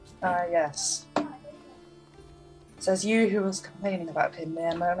 Yes. Says you who was complaining about him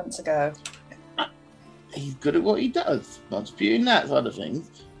mere moments ago. He's good at what he does. Not disputing that side of things.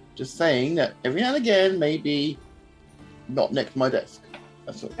 Just saying that every now and again, maybe not next to my desk.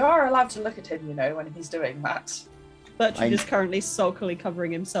 That's all. You are allowed to look at him, you know, when he's doing that. Bertrand is currently sulkily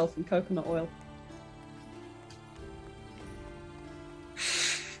covering himself in coconut oil.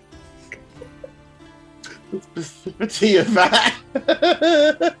 The specificity of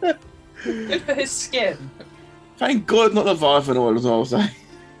that. Good for his skin. Thank God not Leviathan oil as well, say.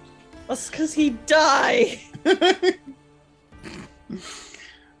 That's because he'd die.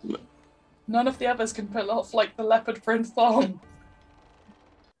 None of the others can pull off like the leopard print thong.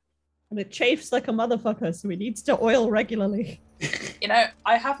 And it chafes like a motherfucker, so he needs to oil regularly. You know,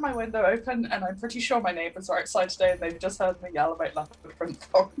 I have my window open and I'm pretty sure my neighbours are outside today and they've just heard me yell about leopard print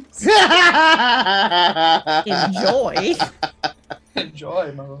thongs. Enjoy.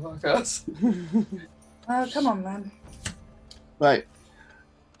 Enjoy, motherfuckers. Oh, come on, man. Right.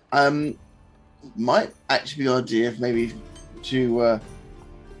 Might actually be an idea if maybe to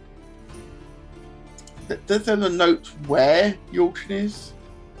does there a note where the auction is?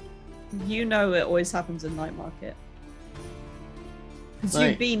 You know it always happens in night market. Because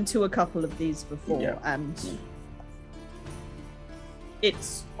Right. you've been to a couple of these before, Yeah. and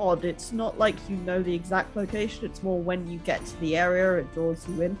it's odd. It's not like you know the exact location, it's more when you get to the area, it draws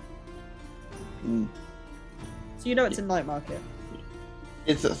you in. Mm. So you know it's in night market.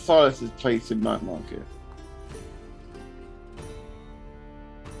 It's at Silas's place in Night Market.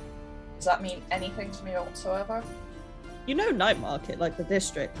 Does that mean anything to me whatsoever? You know night market, like the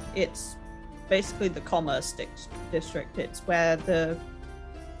district. It's basically the commerce district. It's where the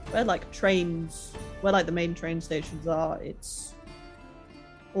where like trains, where like the main train stations are, it's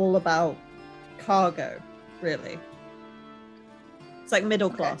all about cargo, really. It's like middle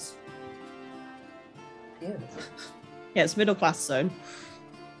class. Ew. Yeah, it's middle class zone.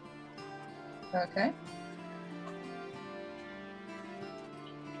 Okay.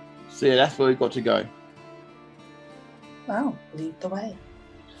 So yeah, that's where we've got to go. Well, lead the way.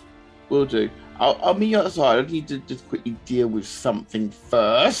 Will do. I'll meet you outside. I need to just quickly deal with something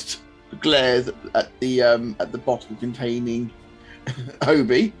first. Glares at the bottle containing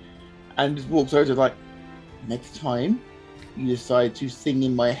Obi, and just walks over to like, next time you decide to sing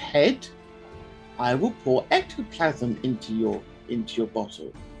in my head, I will pour ectoplasm into your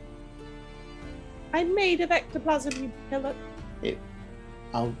bottle. I'm made of ectoplasm, you pillock.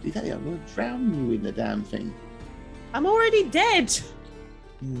 I'll do that. I'm going to drown you in the damn thing. I'm already dead.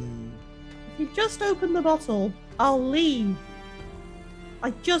 Hmm. If you just open the bottle, I'll leave. I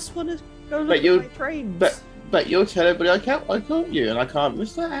just want to go look But at you- my trains. But you'll tell everybody I caught you, and I can't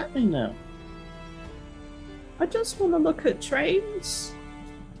miss that happening now. I just want to look at trains.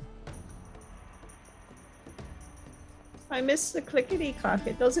 I miss the clickety clack.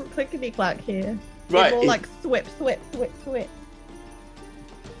 It doesn't clickety clack here. Right. It's more like thwip, thwip, thwip, thwip.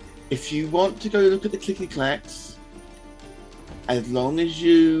 If you want to go look at the clicky clacks, as long as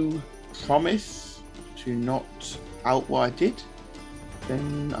you promise to not outright it,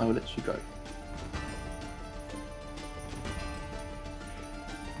 then I will let you go.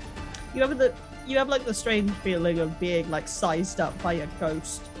 You have like the strange feeling of being like sized up by a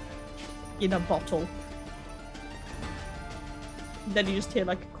ghost in a bottle. And then you just hear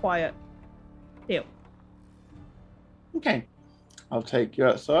like a quiet deal. Okay. I'll take you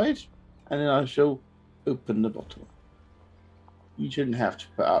outside, and then I shall open the bottle. You shouldn't have to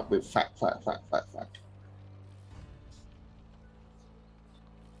put up with fact.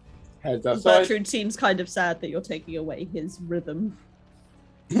 Heads outside. Bertrude seems kind of sad that you're taking away his rhythm,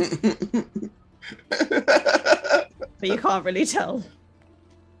 but you can't really tell.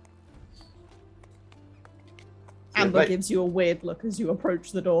 Amber Right. gives you a weird look as you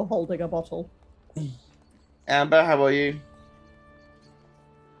approach the door holding a bottle. Amber, how are you?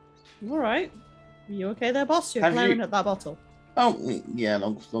 All right. Are you okay there, boss? You're Have glaring you- at that bottle. Oh, yeah,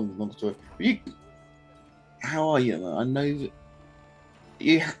 long story. How are you? I know that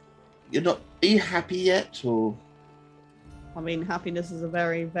you're not. Are you happy yet, or? I mean, happiness is a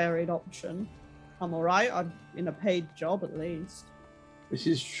very varied option. I'm all right. I'm in a paid job at least. This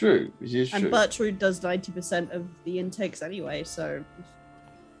is true. And Bertrude does 90% of the intakes anyway, so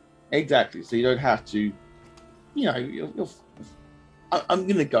Exactly. So you don't have to. You know, I'm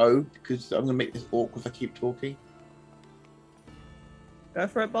gonna go because I'm gonna make this awkward if I keep talking. go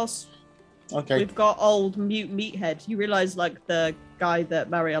for it, boss. Okay. We've got old mute meathead. You realise, like, the guy that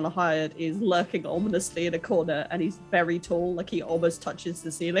Mariella hired is lurking ominously in a corner, and he's very tall, like he almost touches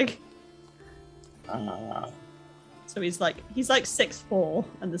the ceiling. So he's like 6'4",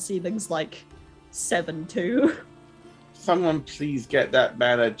 and the ceiling's like 7'2". Someone please get that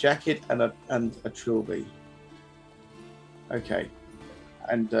man a jacket and a trilby. Okay.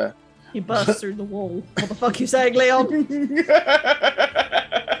 And He bursts through the wall. What the fuck you saying, Leon? and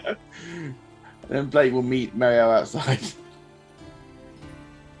then Blake will meet Mario outside. So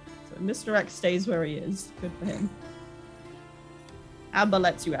Mr. X stays where he is. Good for him. Amber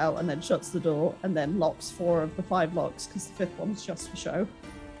lets you out and then shuts the door and then locks 4 of the 5 locks because the 5th one's just for show.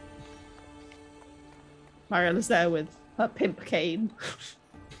 Mariella's there with her pimp cane.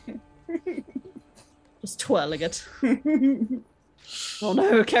 Just twirling it. Oh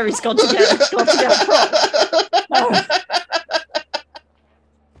no, Kerry's got to get prop. No.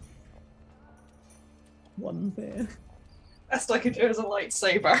 One beer. Best I could do is a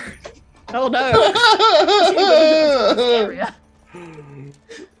lightsaber. Oh no! Area.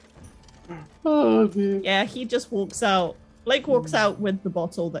 Oh dear. Yeah, he just walks out. Blake walks out with the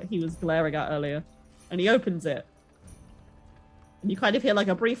bottle that he was glaring at earlier, and he opens it. And you kind of hear like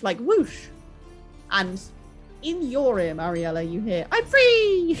a brief like whoosh. And in your ear, Mariella, you hear, "I'm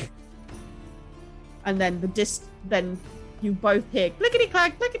free!" And then then you both hear clickety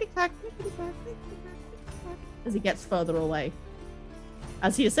clack, clickety clack, clickety clack, clickety clack, clickety clack, as he gets further away.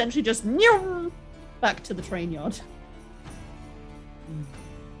 As he essentially just back to the train yard.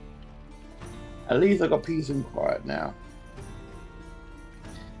 At least I got peace and quiet now.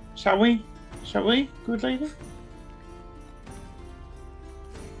 Shall we? Shall we, good lady?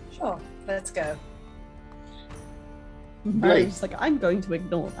 Sure, let's go. Mary's like, I'm going to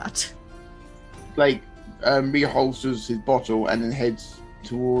ignore that. Blake reholsters his bottle and then heads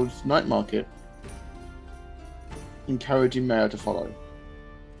towards Night Market, encouraging Mayor to follow.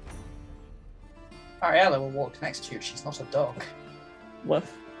 Mariella will walk next to you. She's not a dog.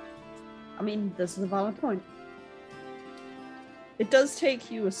 Woof. I mean, this is a valid point. It does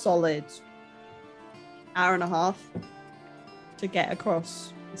take you a solid hour and a half to get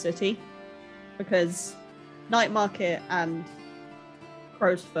across the city, because Night Market and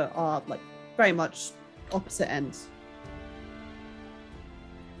Crow's Foot are like very much opposite ends.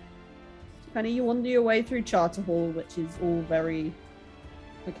 Kind of you wander your way through Charter Hall, which is all very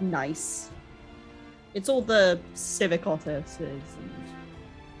like nice. It's all the civic offices and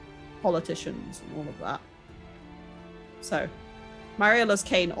politicians and all of that. So Mariella's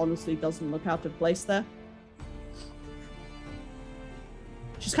cane honestly doesn't look out of place there.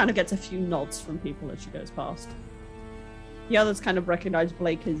 She just kind of gets a few nods from people as she goes past. The others kind of recognize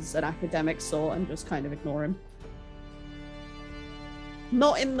Blake as an academic sort and just kind of ignore him.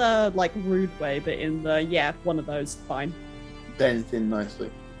 Not in the, like, rude way, but in the, yeah, one of those, fine. Blends in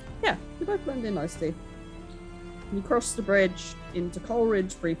nicely. Yeah, you both blend in nicely. You cross the bridge into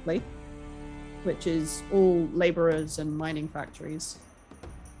Coleridge briefly, which is all labourers and mining factories.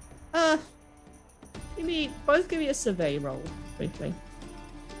 Give me a survey roll, briefly.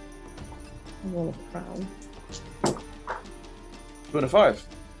 Roll of prowl. 2 and a 5.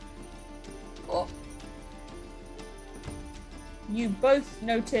 What? You both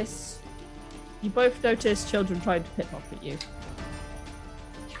notice children trying to pickpocket you.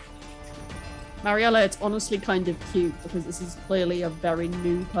 Mariella, it's honestly kind of cute because this is clearly a very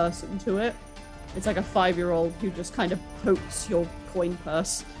new person to it. It's like a 5-year-old who just kind of pokes your coin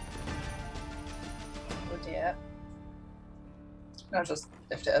purse. Oh dear. I'll just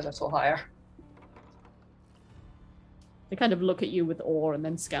lift it a little higher. They kind of look at you with awe and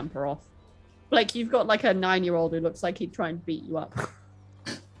then scamper off. Like, you've got like a 9-year-old who looks like he'd try and beat you up.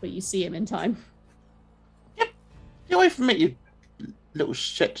 But you see him in time. Get away from me, you little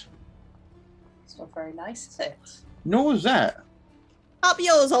shit. It's not very nice, is it? Nor was that. Up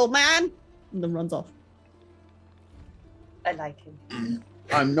yours, old man! And then runs off. I like him.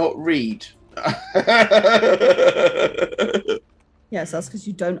 I'm not Reed. Yes, that's because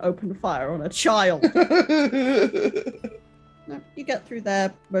you don't open fire on a child. No, you get through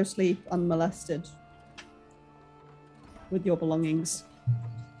there mostly unmolested with your belongings.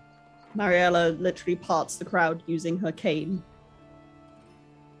 Mariella literally parts the crowd using her cane.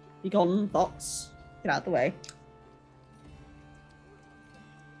 Begone, thoughts. Get out of the way.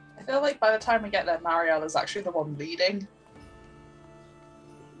 I feel like by the time we get there, Mariella's actually the one leading.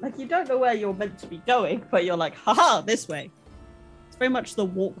 Like, you don't know where you're meant to be going, but you're like, haha, this way. It's very much the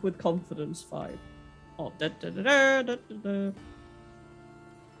walk with confidence vibe. Oh, da, da, da, da, da, da, da.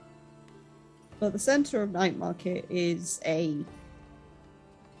 But the center of Night Market is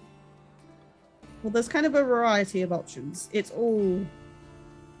well, there's kind of a variety of options. It's all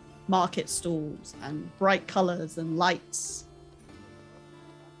market stalls and bright colors and lights.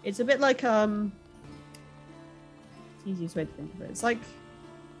 It's a bit like, it's the easiest way to think of it. It's like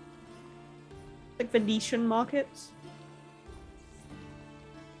Venetian markets.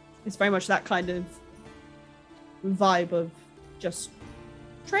 It's very much that kind of vibe of just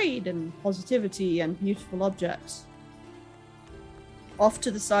trade and positivity and beautiful objects. Off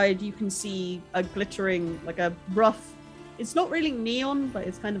to the side, you can see a glittering, like a rough, it's not really neon, but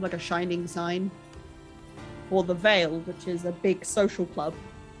it's kind of like a shining sign for the Vale, which is a big social club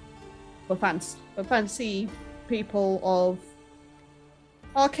for fancy people of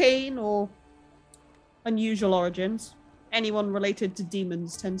arcane or unusual origins. Anyone related to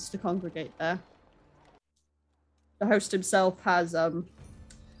demons tends to congregate there. The host himself has the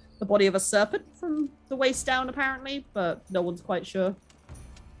body of a serpent from the waist down, apparently, but no one's quite sure.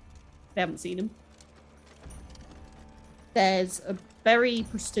 They haven't seen him. There's a very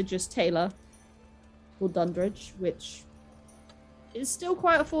prestigious tailor called Dundridge, which is still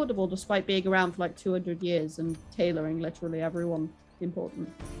quite affordable despite being around for like 200 years and tailoring literally everyone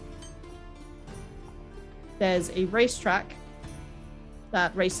important. There's a racetrack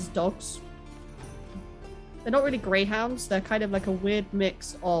that races dogs. They're not really greyhounds, they're kind of like a weird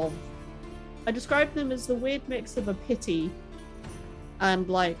mix of... I describe them as the weird mix of a Pity and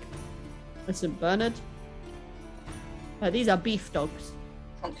like a St. Bernard. These are beef dogs.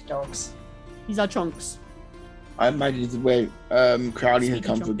 Chunk dogs. These are chunks. I imagine it's the way Crowley had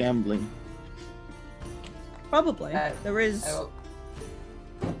come for gambling. Probably. There is...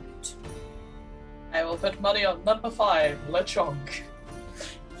 I will put money on number 5, LeChonk.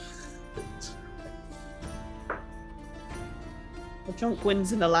 The chunk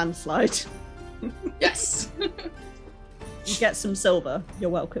wins in a landslide. Yes! You get some silver. You're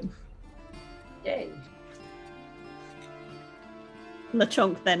welcome. Yay.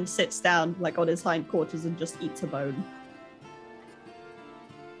 LeChonk then sits down, like, on his hindquarters and just eats a bone.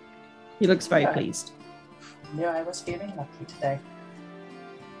 He looks very pleased. Knew I was feeling lucky today.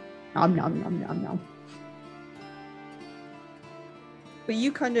 Nom nom nom nom nom. But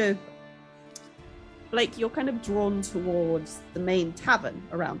you kind of, Blake, you're kind of drawn towards the main tavern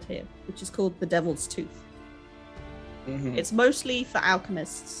around here, which is called the Devil's Tooth. Mhm. It's mostly for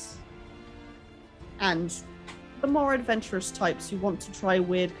alchemists and the more adventurous types who want to try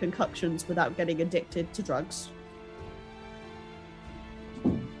weird concoctions without getting addicted to drugs.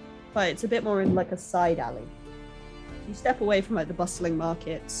 But it's a bit more in like a side alley. You step away from like the bustling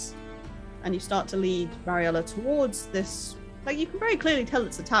markets and you start to lead Mariella towards this, like, you can very clearly tell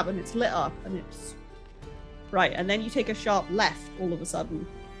it's a tavern. It's lit up and it's right, and then you take a sharp left all of a sudden,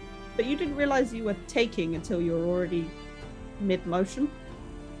 but you didn't realize you were taking until you were already mid-motion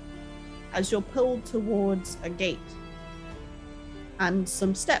as you're pulled towards a gate and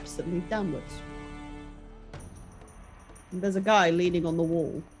some steps that lead downwards. And there's a guy leaning on the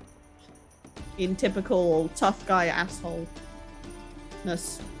wall in typical tough guy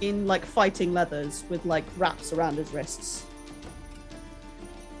assholeness, in like fighting leathers with like wraps around his wrists.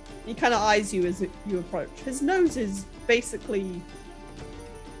 He kind of eyes you as you approach. His nose is basically,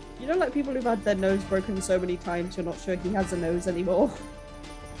 you know, like people who've had their nose broken so many times you're not sure he has a nose anymore.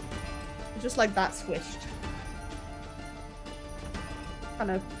 Just like that squished.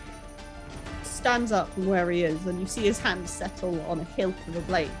 Kind of stands up from where he is and you see his hand settle on a hilt of a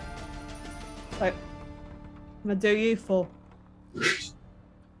blade. Like, I'm gonna do you for.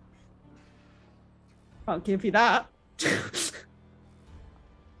 Can't give you that.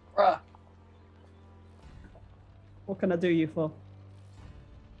 Bruh. What can I do you for?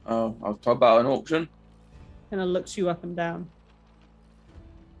 Oh, I was told about an auction. Kind of looks you up and down.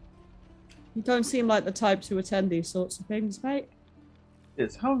 You don't seem like the types who attend these sorts of things, mate.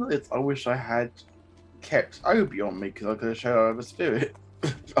 It's how it's. I wish I had kept Obi on me because I could have shown her a spirit.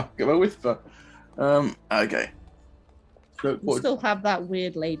 I'll give a whisper. Okay. Look, You what still have that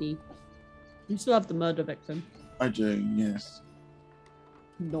weird lady. You still have the murder victim. I do, yes.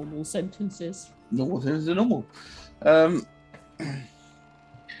 Normal sentences. Normal things are normal. I'm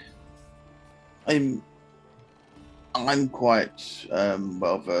quite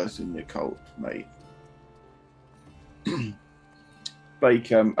well versed in the occult, mate.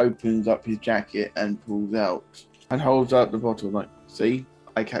 Blake opens up his jacket and pulls out and holds out the bottle like, see,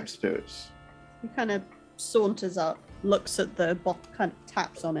 I kept spirits. He kind of saunters up, looks at the bottle, kind of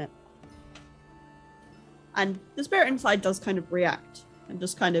taps on it. And the spirit inside does kind of react and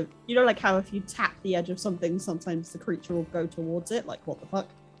just kind of, you know, like how if you tap the edge of something, sometimes the creature will go towards it, like, what the fuck?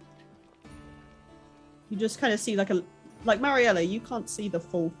 You just kind of see like Mariella, you can't see the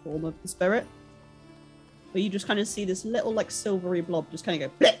full form of the spirit. But you just kind of see this little, like, silvery blob just kind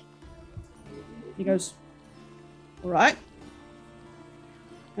of go, bleh! He goes, all right.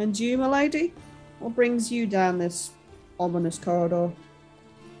 And you, my lady? What brings you down this ominous corridor?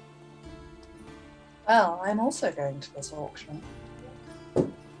 Well, I'm also going to this auction.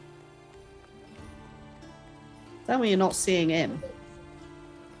 Tell me you're not seeing him.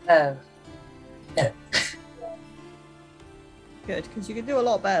 No. No. Good, because you can do a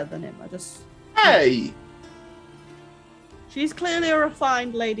lot better than him. Hey! She's clearly a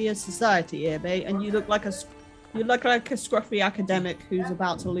refined lady of society here, mate, and you look like a scruffy academic who's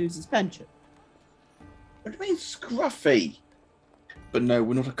about to lose his pension. What do you mean scruffy? But no,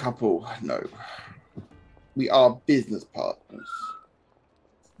 we're not a couple. No. We are business partners.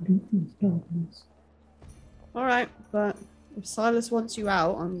 All right, but if Silas wants you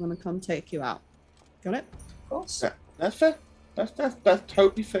out, I'm going to come take you out. Got it? Of course. Yeah, that's fair. That's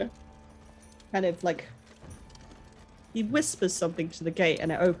totally fair. Kind of like, he whispers something to the gate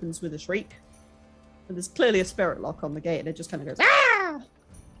and it opens with a shriek. And there's clearly a spirit lock on the gate and it just kind of goes, ah!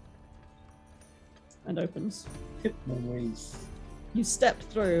 And opens. Good memories. You step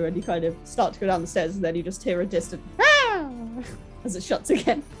through and you kind of start to go down the stairs and then you just hear a distant, ah! As it shuts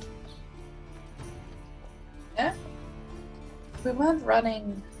again. Yeah. We weren't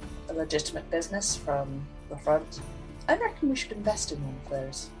running a legitimate business from the front. I reckon we should invest in one of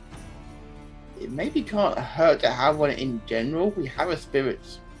those. It maybe can't hurt to have one in general. We have a spirit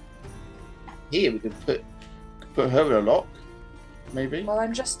here. We could put her in a lock, maybe. Well,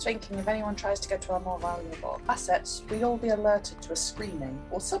 I'm just thinking if anyone tries to get to our more valuable assets, we'll all be alerted to a screening,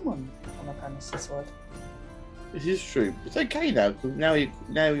 or someone on the premises would. This is true. It's okay now because now you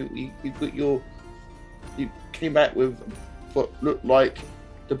got you came back with what looked like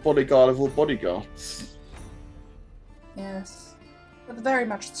the bodyguard of all bodyguards. Yes. With very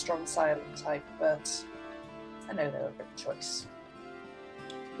much the strong silent type, but I know they're a good choice.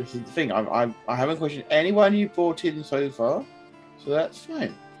 This is the thing. I haven't questioned anyone you brought in so far, so that's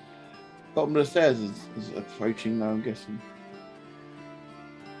fine. Bottom of the stairs is approaching now, I'm guessing.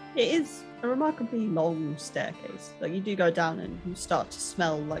 It is a remarkably long staircase. Like, you do go down and you start to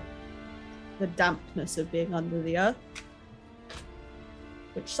smell like the dampness of being under the earth.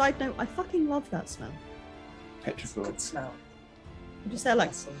 Which, side note, I fucking love that smell. Petrified. Good smell. I'm just there like,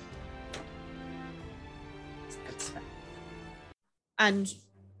 Awesome. It's a good smell. and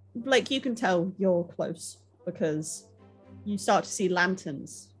Blake, you can tell you're close because you start to see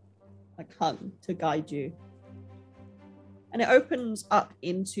lanterns like hung to guide you. And it opens up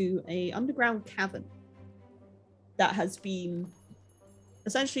into a underground cavern that has been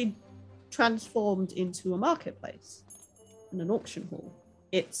essentially transformed into a marketplace and an auction hall.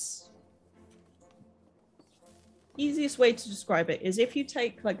 It's easiest way to describe it is if you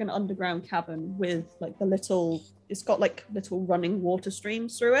take like an underground cavern with like it's got like little running water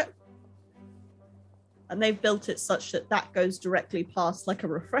streams through it, and they've built it such that goes directly past like a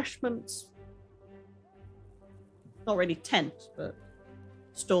refreshment, not really tent, but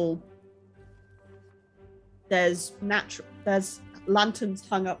stall. There's lanterns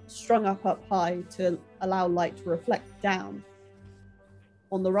strung up high to allow light to reflect down.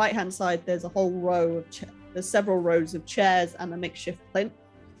 On the right hand side, there's a whole row of there's several rows of chairs and a makeshift plinth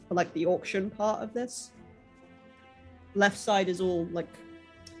for like the auction part of this. Left side is all like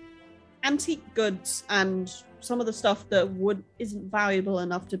antique goods and some of the stuff that isn't valuable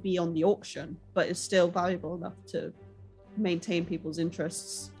enough to be on the auction, but is still valuable enough to maintain people's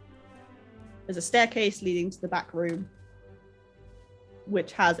interests. There's a staircase leading to the back room,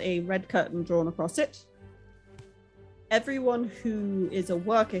 which has a red curtain drawn across it. Everyone who is a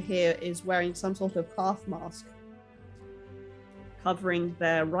worker here is wearing some sort of half mask, covering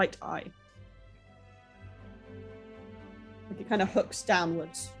their right eye. Like it kind of hooks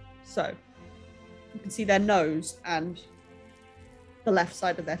downwards, so you can see their nose and the left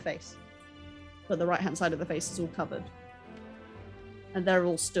side of their face, but the right-hand side of the face is all covered. And they're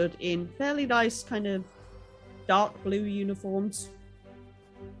all stood in fairly nice kind of dark blue uniforms.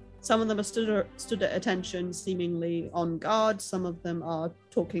 Some of them are stood at attention, seemingly on guard. Some of them are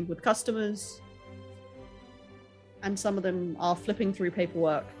talking with customers. And some of them are flipping through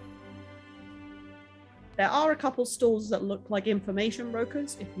paperwork. There are a couple stalls that look like information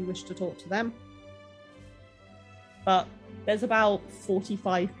brokers, if you wish to talk to them. But there's about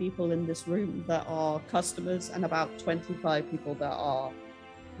 45 people in this room that are customers and about 25 people that are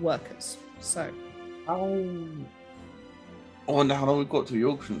workers. So, I wonder how long we've got till the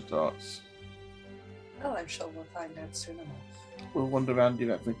auction starts. Well, I'm sure we'll find out soon enough. We'll wander around and do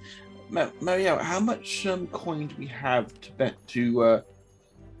that thing. Marielle, how much coin do we have to bet to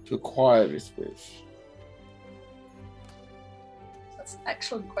acquire this with? That's an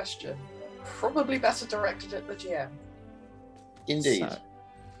excellent question. Probably better directed at the GM. Indeed.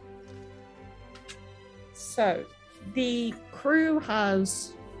 So the crew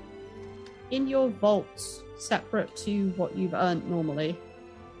has in your vaults, separate to what you've earned normally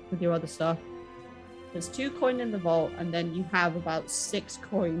with your other stuff, there's 2 coin in the vault, and then you have about 6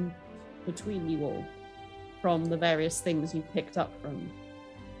 coin between you all from the various things you picked up from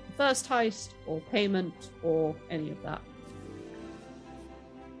the first heist or payment or any of that.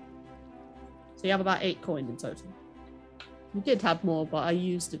 So you have about 8 coin in total. You did have more, but I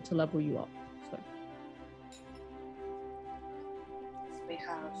used it to level you up. So We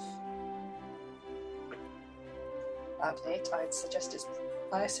have about 8. I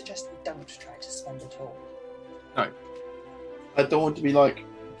suggest we don't try to spend it all. No. I don't want to be like.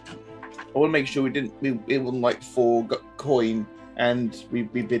 I want to make sure we wasn't like 4 coin and we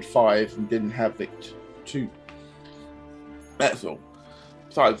bid 5 and didn't have it 2. That's all.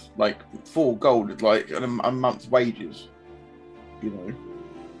 Besides, like 4 gold is like a month's wages. You know.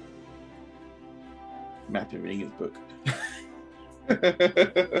 Matthew reading his book.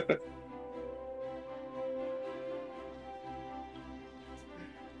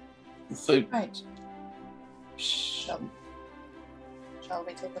 So Right. Shall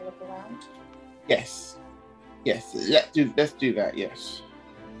we take a look around? yes, let's do that. Yes.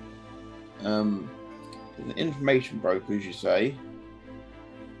 There's an information broker, as you say,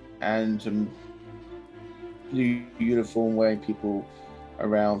 and some blue uniform wearing people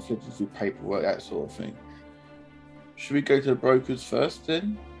around flipping through paperwork, that sort of thing. Should we go to the brokers first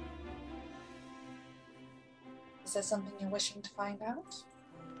then? Is there something you're wishing to find out?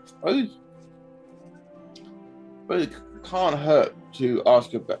 But it can't hurt to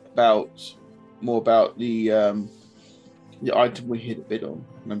ask about more about the item we hit a bid on.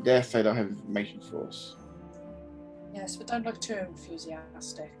 And I dare say they'll have information for us. Yes, but don't look too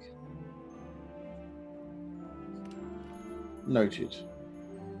enthusiastic. Noted.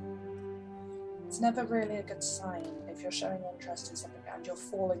 It's never really a good sign if you're showing interest in something and you're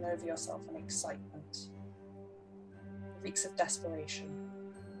falling over yourself in excitement. It reeks of desperation.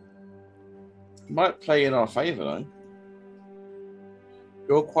 Might play in our favour, though.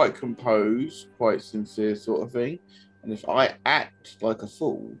 You're quite composed, quite sincere sort of thing. And if I act like a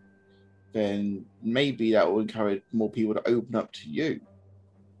fool, then maybe that will encourage more people to open up to you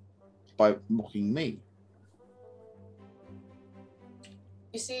by mocking me.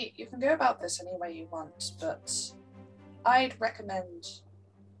 You see, you can go about this any way you want, but I'd recommend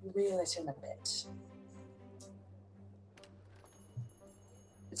you reel it in a bit.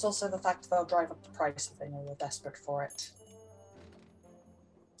 It's also the fact they'll drive up the price if they know you're desperate for it.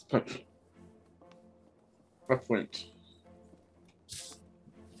 Good point.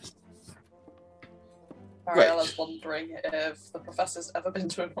 Mariella's wondering if the professor's ever been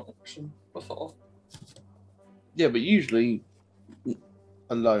to an auction before. Yeah, but usually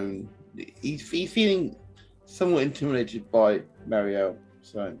alone. He's feeling somewhat intimidated by Marielle,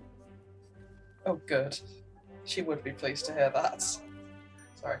 so... Oh, good. She would be pleased to hear that.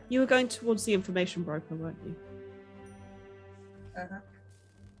 Sorry. You were going towards the information broker, weren't you? Uh-huh.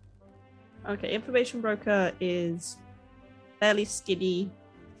 Okay, information broker is fairly skinny,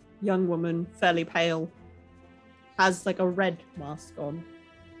 young woman, fairly pale, has like a red mask on,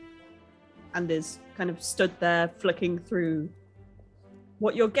 and is kind of stood there flicking through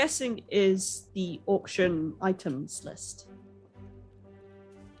what you're guessing is the auction items list.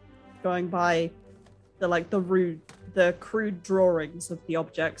 Going by the crude drawings of the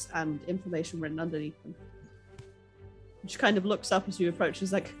objects and information written underneath them. She kind of looks up as you approach.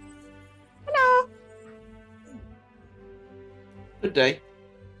 She's like, "Hello." Good day.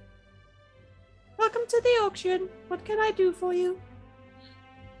 Welcome to the auction. What can I do for you?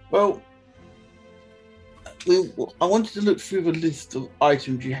 Well, I wanted to look through the list of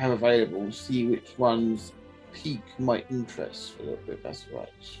items you have available, see which ones pique my interest a little bit, that's right.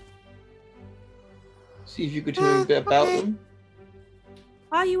 See if you could tell me a bit about them.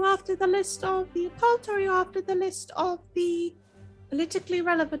 Are you after the list of the occult, or are you after the list of the politically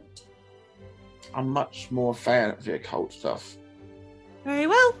relevant? I'm much more a fan of the occult stuff. Very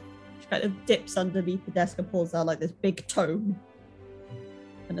well. She kind of dips underneath the desk and pulls out like this big tome.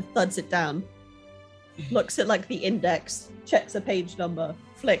 And thuds it down. Looks at like the index, checks a page number,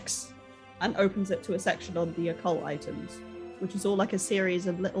 flicks, and opens it to a section on the occult items, which is all like a series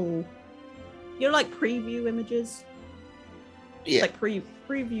of little, like preview images. Yeah. Like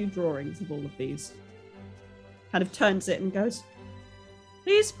preview drawings of all of these. Kind of turns it and goes,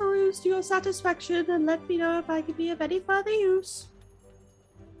 "Please peruse to your satisfaction and let me know if I can be of any further use.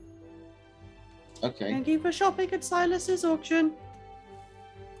 Okay. Thank you for shopping at Silas's auction."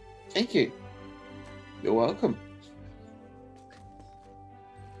 Thank you. You're welcome.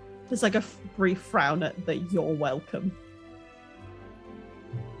 There's like a brief frown at the "you're welcome."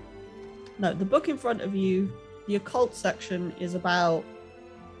 No, the book in front of you, the occult section, is about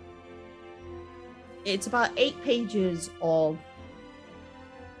 8 pages of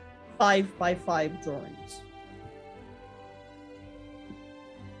 5x5 drawings.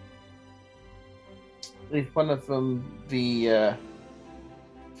 Is one of them the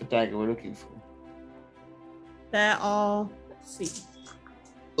dagger we're looking for? There are, let's see,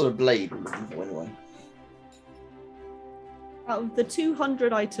 Or the blade we're looking for, anyway. out of the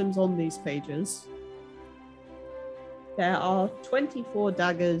 200 items on these pages, there are 24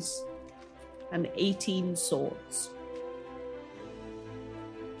 daggers and 18 swords.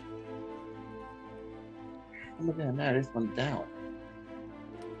 I'm going to narrow this one down.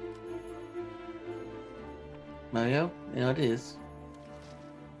 Mario, any ideas?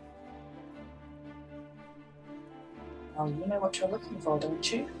 Well, you know what you're looking for,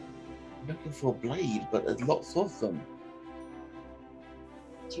 don't you? I'm looking for a blade, but there's lots of them.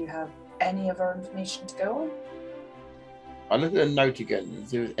 Do you have any other information to go on? I look at a note again and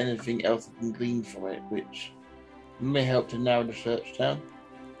see if there's anything else I can glean from it which may help to narrow the search down.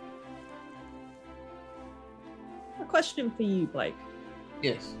 A question for you, Blake.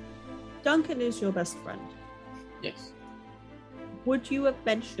 Yes. Duncan is your best friend. Yes. Would you have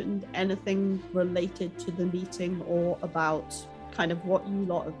mentioned anything related to the meeting or about kind of what you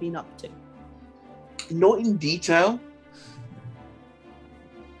lot have been up to? Not in detail.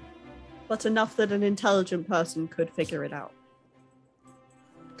 But enough that an intelligent person could figure it out.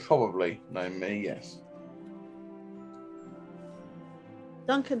 Probably. No, me, yes.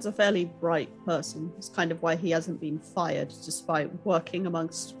 Duncan's a fairly bright person. It's kind of why he hasn't been fired, despite working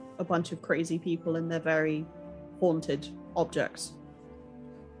amongst a bunch of crazy people in their very haunted objects.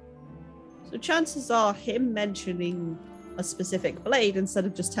 So chances are him mentioning a specific blade instead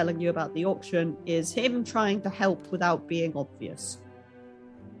of just telling you about the auction is him trying to help without being obvious.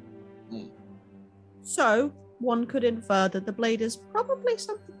 So one could infer that the blade is probably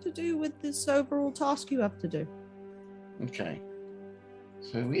something to do with this overall task you have to do. Okay.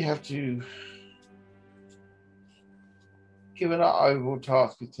 So we have to, given our overall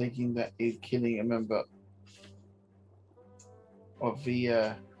task of taking that is killing a member of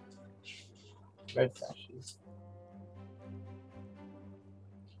the Red Sashes,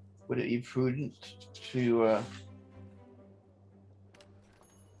 would it be prudent to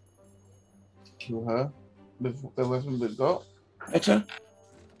kill her with the weapon we've got? Better?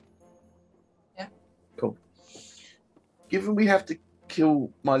 Yeah. Cool. Given we have to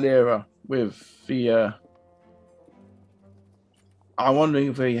kill Mylera with the I'm wondering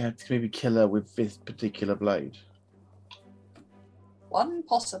if we have to maybe kill her with this particular blade. 1,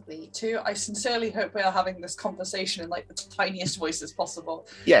 possibly. 2, I sincerely hope we are having this conversation in like the tiniest voices possible.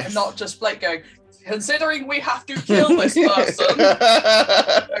 Yes. And not just Blake going, considering we have to kill this person in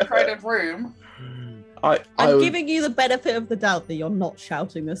a crowded room. I'm giving you the benefit of the doubt that you're not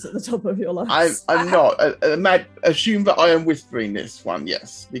shouting this at the top of your lungs. I'm not. Assume that I am whispering this one,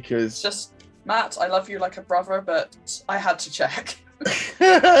 yes, because It's just, Matt, I love you like a brother, but I had to check.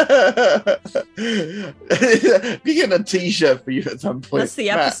 we get a t-shirt for you at some point. That's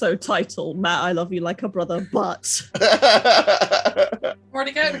the episode title, Matt, I love you like a brother, but... I'm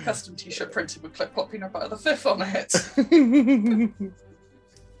already getting a custom t-shirt printed with Clip Clop Peanut Butter the 5th on it.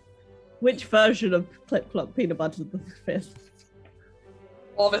 Which version of Clip Clop Peanut Butter the 5th?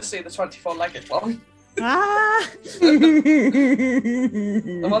 Obviously the 24-legged one. Ah! The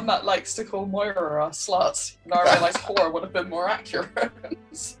one that likes to call Moira a slut. And I realised whore would have been more accurate.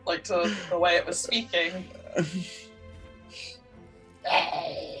 Like to the way it was speaking.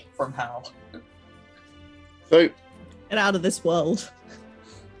 From hell. So, Get out of this world.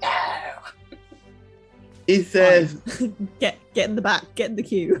 is there... Get in the back, get in the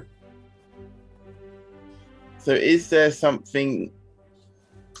queue. So is there something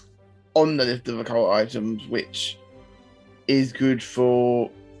on the list of occult items which is good for...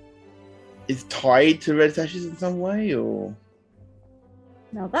 is tied to Red Sashes in some way, or...?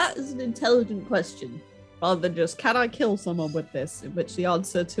 Now that is an intelligent question, rather than just, can I kill someone with this? In which the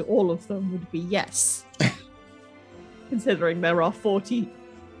answer to all of them would be yes. Considering there are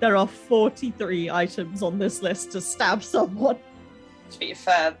 43 items on this list to stab someone. To be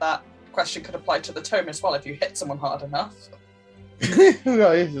fair, that question could apply to the tome as well if you hit someone hard enough.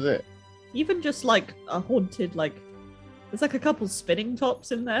 Well, this is it. Even just like a haunted, like, there's like a couple spinning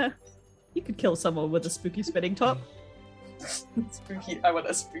tops in there. You could kill someone with a spooky spinning top. Spooky, I want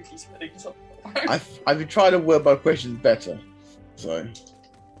a spooky spinning top. I've been trying to word my questions better, so...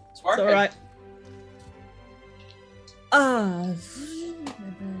 It's It's working. alright.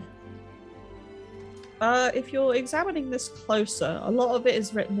 If you're examining this closer, a lot of it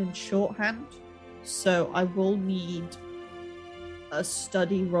is written in shorthand, so I will need a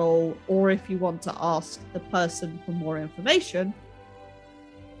study roll, or if you want to ask the person for more information,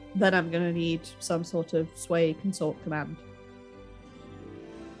 then I'm going to need some sort of sway consort command.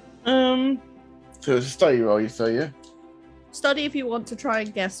 So it's a study roll, you say, yeah? Study if you want to try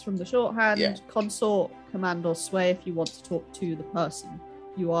and guess from the shorthand, Yeah. consort, command, or sway if you want to talk to the person.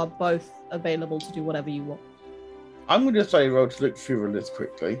 You are both available to do whatever you want. I'm going to study roll to look through the list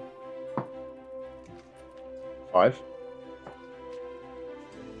quickly. 5.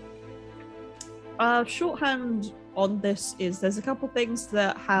 Shorthand on this is there's a couple things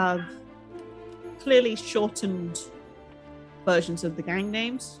that have clearly shortened versions of the gang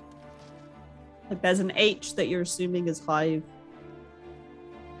names. Like there's an H that you're assuming is Hive.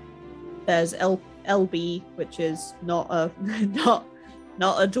 There's LB, which is not a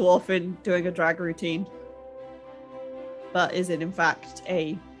not a dwarfen doing a drag routine, but is in fact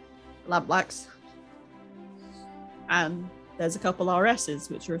a Lampblax. And there's a couple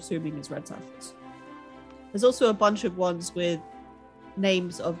RSs, which you're assuming is Red Sashes. There's also a bunch of ones with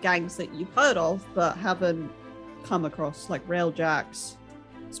names of gangs that you've heard of but haven't come across, like Railjacks,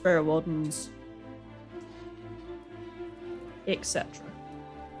 Spirit Wardens, etc.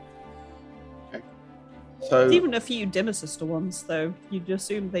 So... There's even a few Dimmer Sister ones, though. You'd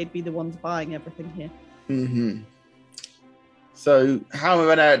assume they'd be the ones buying everything here. Mm-hmm. So how am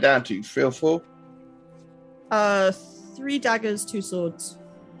I narrow it down to? 3 or 4? 3 daggers, 2 swords.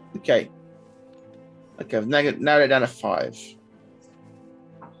 Okay. Okay, I've narrowed it down to 5.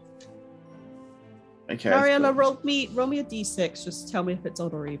 Okay. Mariella, roll me a d6. Just tell me if it's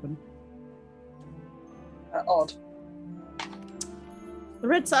odd or even. Odd. The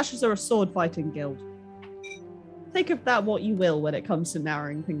Red Sashes are a sword fighting guild. Think of that what you will when it comes to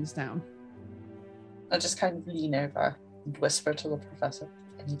narrowing things down. I just kind of lean over and whisper to the professor,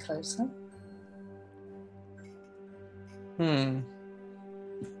 any closer?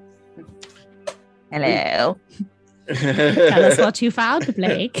 Hello. Tell us what you found,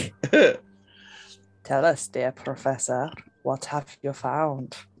 Blake. Tell us, dear professor, what have you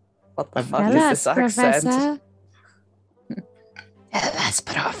found? What the fuck Tell is us, this accent? Professor. Tell us,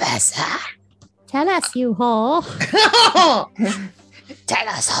 Professor. Tell us, you whore. Tell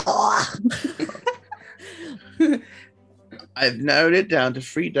us, whore. I've narrowed it down to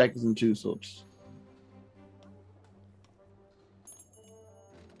 3 daggers and 2 swords.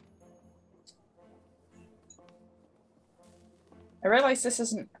 I realise this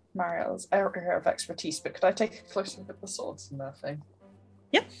isn't Marielle's area of expertise, but could I take a closer look at the swords and their thing?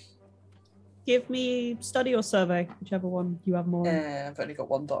 Yep. Give me study or survey, whichever one you have more. I've only got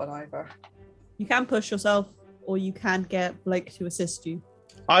 1 dot on either. You can push yourself, or you can get Blake to assist you.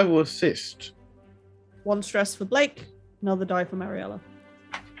 I will assist. 1 stress for Blake, another die for Mariella.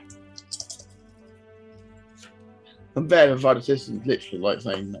 I'm there to provide assistance, literally like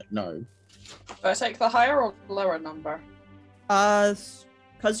saying no. Do I take the higher or lower number? Because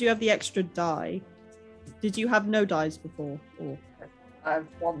you have the extra die. Did you have no dies before? Or I have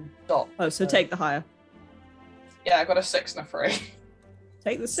 1 dot. oh, so take the higher. Yeah, I got a 6 and a 3.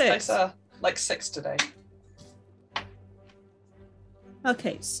 Take the 6. It's like 6 today.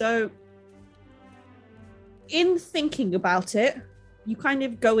 Okay, so in thinking about it, you kind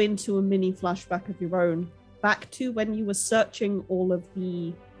of go into a mini flashback of your own, back to when you were searching all of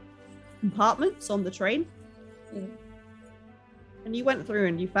the compartments on the train. And you went through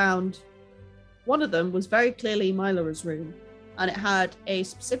and you found one of them was very clearly Myla's room, and it had a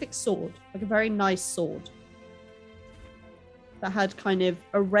specific sword, like a very nice sword, that had kind of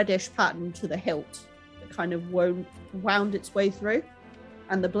a reddish pattern to the hilt that kind of wound its way through,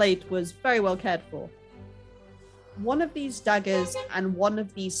 and the blade was very well cared for. One of these daggers and one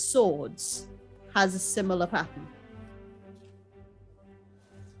of these swords has a similar pattern.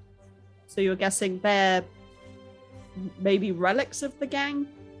 So you're guessing they're maybe relics of the gang?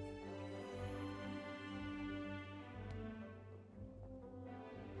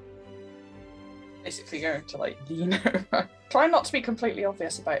 Basically going to like lean over. Trying not to be completely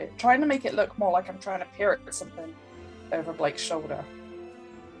obvious about it. Trying to make it look more like I'm trying to peer at something over Blake's shoulder.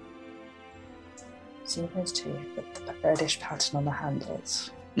 See those two with the reddish pattern on the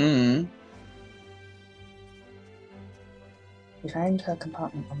handles. Mm. We found her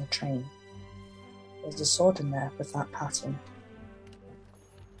compartment on the train. There's a sword in there with that pattern.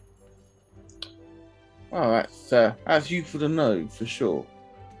 Oh, that's useful to know for sure.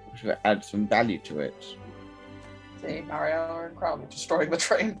 We should add some value to it. See, Mariella and Crowley destroying the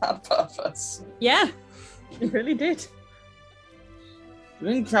train on purpose. Yeah, it really did.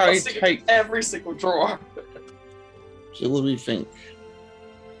 Didn't Crowley Busting take? every single drawer. So what do we think?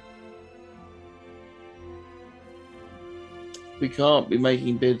 We can't be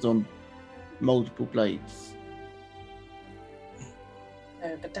making bids on multiple blades.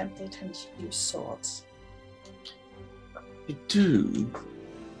 No, but don't they tend to use swords? They do,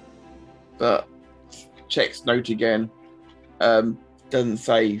 but checks note again. Doesn't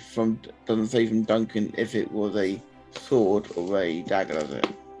say from Duncan if it was a sword or a dagger, does it?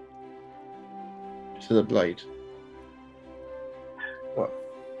 To the blade. What?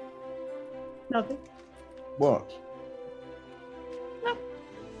 Nothing. What? No.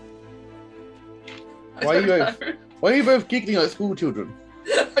 Why are you both giggling like school children?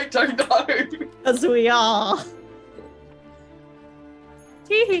 I don't know. As we are.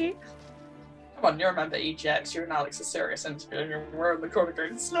 Tee-hee. Come on, you remember EGX, you and Alex are serious interview, and we're in the corner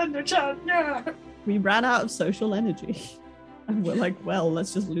going, Slender Chan, yeah! We ran out of social energy. And we're like, well,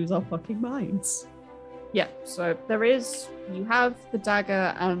 let's just lose our fucking minds. Yeah, so you have the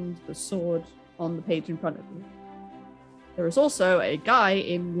dagger and the sword on the page in front of you. There is also a guy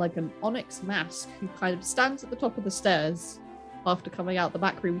in like an onyx mask who kind of stands at the top of the stairs after coming out the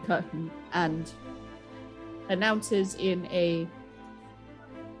backroom curtain and announces in a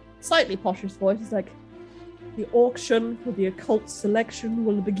slightly poshish voice, he's like, the auction for the occult selection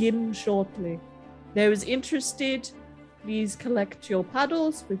will begin shortly. Those interested, please collect your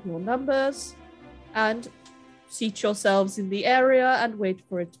paddles with your numbers and seat yourselves in the area and wait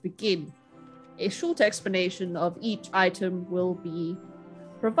for it to begin. A short explanation of each item will be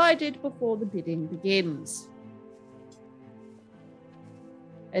provided before the bidding begins.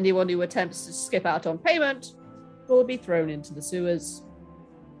 Anyone who attempts to skip out on payment will be thrown into the sewers.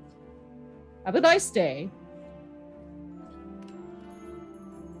 Have a nice day.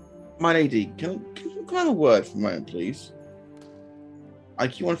 My lady, can you come on a word for a moment, please? I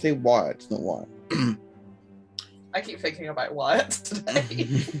keep want to say Wyatt, not Wyatt. I keep thinking about Wyatt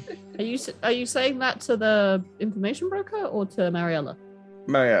today. Are you saying that to the information broker or to Mariella?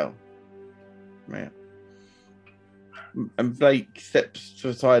 Marielle. And Blake steps to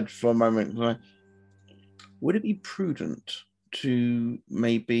the side for a moment. Like, would it be prudent to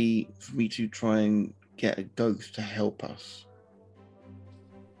maybe for me to try and get a ghost to help us?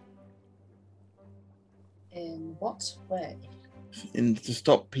 In what way? To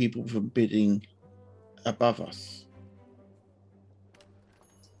stop people from bidding above us.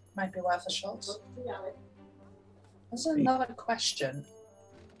 Might be worth a shot. There's another question.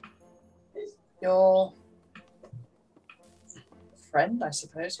 Your friend, I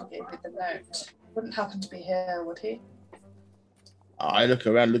suppose, who gave me the note, wouldn't happen to be here, would he? I look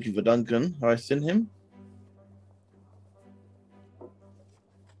around looking for Duncan. Have I seen him?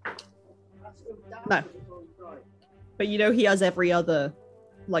 No. But you know he has every other...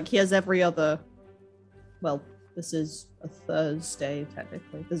 Well, this is a Thursday,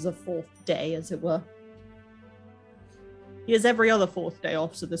 technically. This is a fourth day, as it were. He has every other fourth day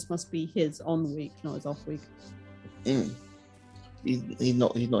off, so this must be his on week, not his off week. He's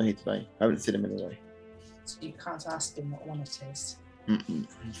not here today. I haven't seen him anyway. So you can't ask him what one it is. I'm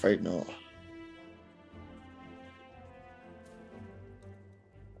afraid not.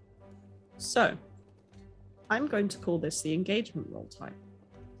 So, I'm going to call this the engagement roll type.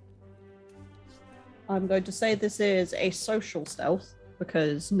 I'm going to say this is a social stealth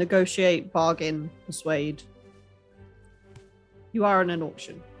because negotiate, bargain, persuade. You are in an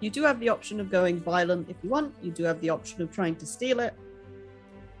auction. You do have the option of going violent if you want. You do have the option of trying to steal it.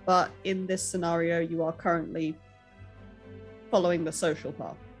 But in this scenario, you are currently following the social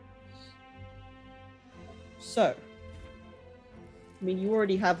path. So, I mean, you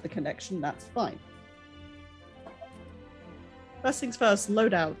already have the connection, that's fine. First things first,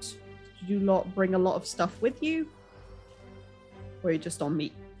 loadout. Did you lot bring a lot of stuff with you? Or are you just on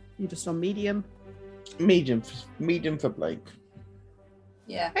meat? You're just on medium? Medium for Blake.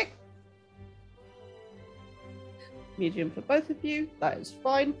 Yeah. Okay. Medium for both of you, that is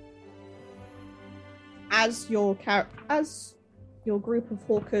fine. As your group of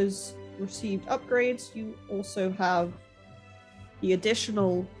hawkers received upgrades, you also have the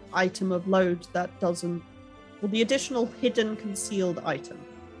additional item of load that doesn't... Well, the additional hidden concealed item.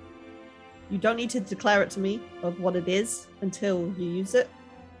 You don't need to declare it to me of what it is until you use it.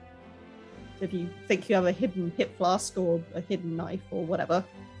 If you think you have a hidden hip flask or a hidden knife or whatever,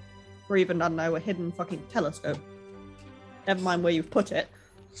 or even, I don't know, a hidden fucking telescope. Never mind where you've put it.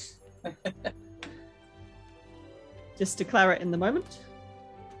 Just declare it in the moment.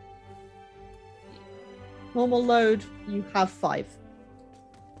 Normal load, you have 5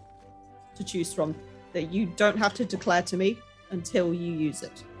 to choose from that you don't have to declare to me until you use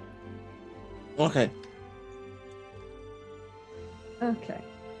it. Okay. Okay.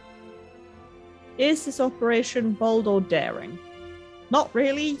 Is this operation bold or daring? Not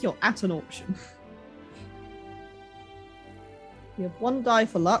really, you're at an auction. You have 1 die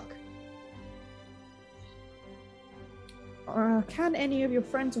for luck. Can any of your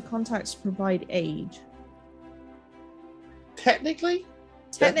friends or contacts provide aid? Technically?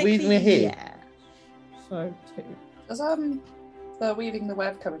 Technically, we're here. yeah. So, 2. Does the weaving the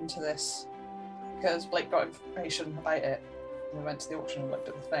web come into this? Because Blake got information about it. And we went to the auction and looked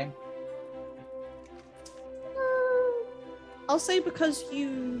at the thing. I'll say because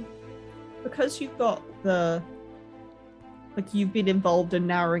you've got the... Like, you've been involved in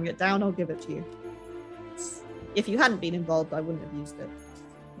narrowing it down, I'll give it to you. If you hadn't been involved, I wouldn't have used it.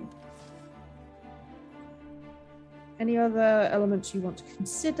 Any other elements you want to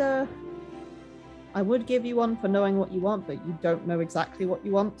consider? I would give you one for knowing what you want, but you don't know exactly what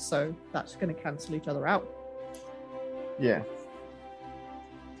you want, so that's going to cancel each other out. Yeah.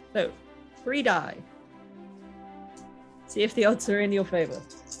 So, 3 die. See if the odds are in your favor.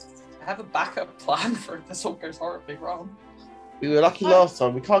 I have a backup plan for if this all goes horribly wrong. We were lucky last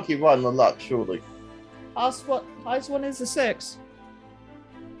time. We can't keep riding on luck, surely. Ask what highest one is a 6.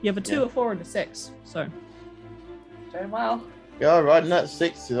 You have a 2, Yeah. a 4, and a 6, so. Doing well. We are riding that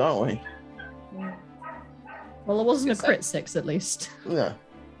 6s, aren't we? Yeah. Well, it wasn't a Good crit 6 at least. Yeah.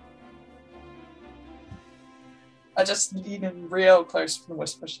 I just lean in real close and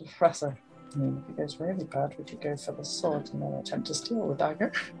whisper to the professor. I mean, if it goes really bad, we could go for the sword and then attempt to steal the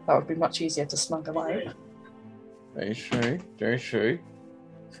dagger. That would be much easier to smuggle out. Very true. Very true.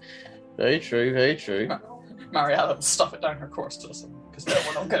 Very true. Very true. Mariella will stuff it down her course to us because no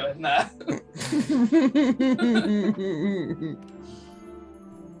one will go in there.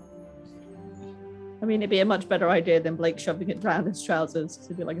 I mean, it'd be a much better idea than Blake shoving it down his trousers.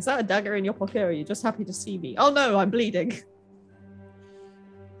 To be like, is that a dagger in your pocket, or are you just happy to see me? Oh no, I'm bleeding.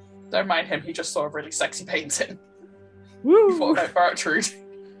 Don't mind him, he just saw a really sexy painting. He Woo! thought about Bertrude.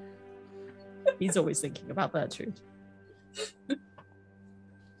 He's always thinking about Bertrude. But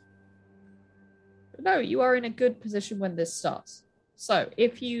no, you are in a good position when this starts. So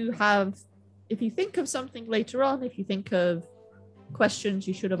if you think of something later on, if you think of questions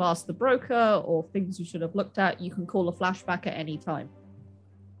you should have asked the broker or things you should have looked at, you can call a flashback at any time.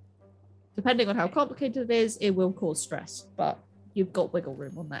 Depending on how complicated it is, it will cause stress, but you've got wiggle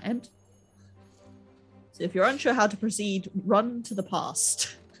room on that end. So if you're unsure how to proceed, run to the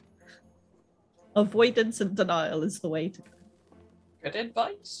past. Avoidance and denial is the way to go. Good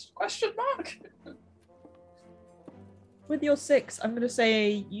advice? Question mark. With your 6, I'm going to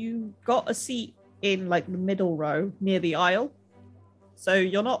say you got a seat in like the middle row near the aisle. So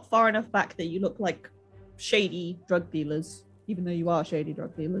you're not far enough back that you look like shady drug dealers, even though you are shady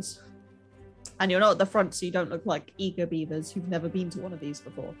drug dealers. And you're not at the front, so you don't look like eager beavers who've never been to one of these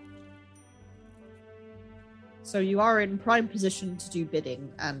before. So you are in prime position to do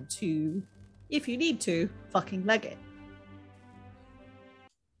bidding and to, if you need to, fucking leg it.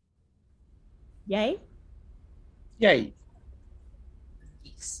 Yay? Yay.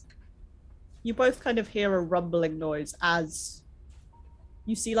 Yes. You both kind of hear a rumbling noise as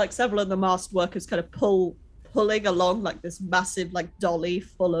you see like several of the masked workers kind of pulling along like this massive like dolly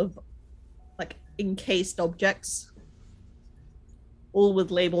full of like encased objects, all with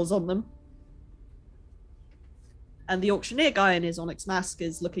labels on them. And the auctioneer guy in his onyx mask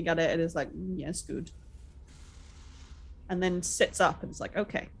is looking at it and is like, yes, good. And then sits up and is like,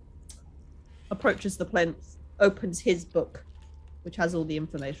 okay. Approaches the plinth, opens his book, which has all the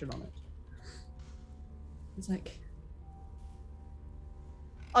information on it. He's like,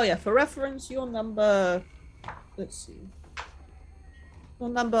 oh yeah, for reference, your number, let's see. Your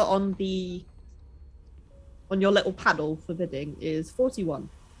number on your little paddle for bidding is 41.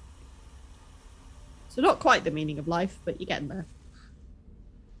 So not quite the meaning of life, but you're getting there.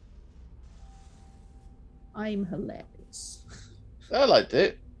 I'm hilarious. I liked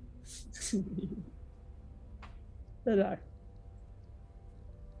it. No.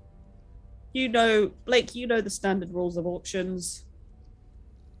 You know, Blake, you know the standard rules of auctions.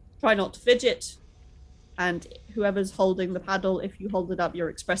 Try not to fidget. And whoever's holding the paddle, if you hold it up, you're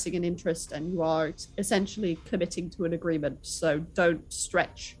expressing an interest and you are essentially committing to an agreement. So don't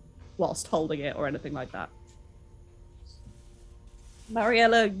stretch whilst holding it or anything like that.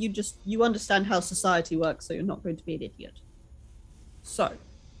 Mariella, you understand how society works, so you're not going to be an idiot. So,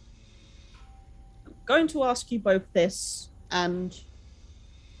 I'm going to ask you both this, and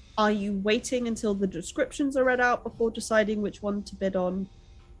are you waiting until the descriptions are read out before deciding which one to bid on?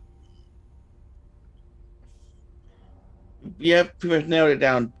 Yeah, pretty much nailed it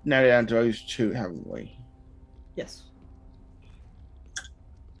down to those two, haven't we? Yes.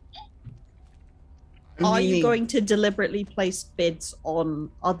 Are you going to deliberately place bids on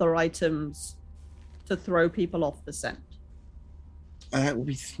other items to throw people off the scent? That would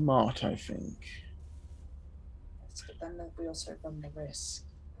be smart, I think. But then we also run the risk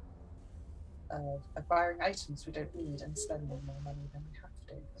of acquiring items we don't need and spending more money than we have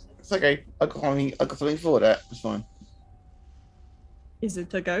to. It's okay. I got something for that. It's fine. Is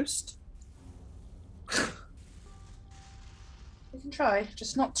it a ghost? We can try,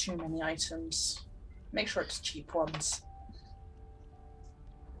 just not too many items. Make sure it's cheap ones.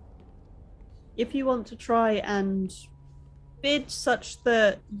 If you want to try and bid such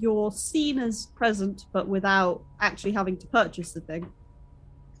that you're seen as present but without actually having to purchase the thing,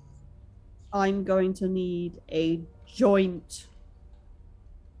 I'm going to need a joint,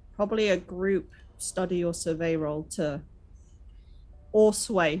 probably a group study or survey roll or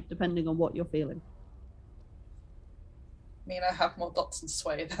sway, depending on what you're feeling. I mean, I have more dots in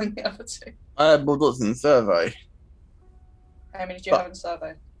sway than the other two. I have more dots in survey. How many do you have in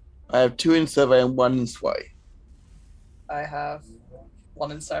survey? I have 2 in survey and 1 in sway. I have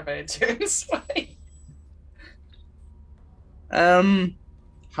 1 in survey and 2 in sway.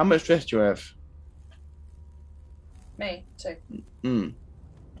 How much stress do you have? Me, 2.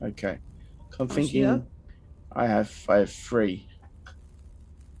 Okay. I'm much thinking do you have? I have 3.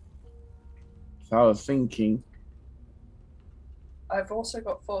 So I was thinking, I've also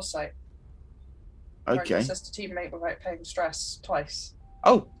got foresight. okay. Access to teammate without paying stress twice.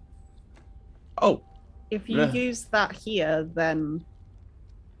 Oh. If you Yeah. use that here, then...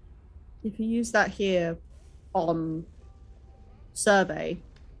 If you use that here on survey,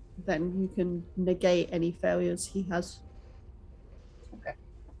 then you can negate any failures he has. Okay.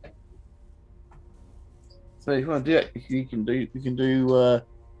 So if you want to do that, you can do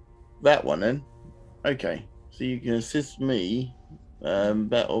that one then. Okay. So you can assist me.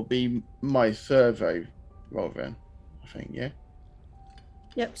 That will be my survey roll then, I think, yeah?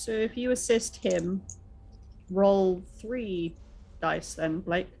 Yep, so if you assist him, roll 3 dice then,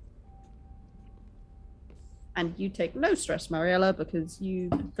 Blake. And you take no stress, Mariella, because you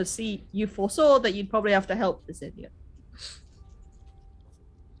foresaw that you'd probably have to help this idiot.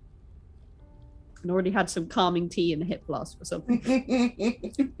 And already had some calming tea in a hip flask or something.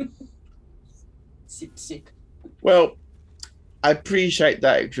 Sick. Well, I appreciate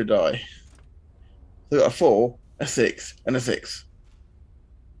that extra die. So I got a 4, a 6, and a 6.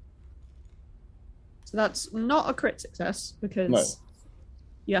 So that's not a crit success, because No.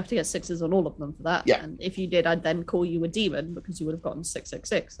 you have to get 6s on all of them for that. Yeah. And if you did, I'd then call you a demon, because you would have gotten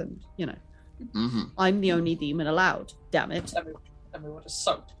 666, and, you know, Mm-hmm. I'm the only demon allowed. Damn it. And we would have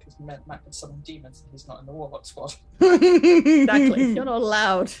soaked because Matt can summon demons and he's not in the Warlock squad. Exactly. You're not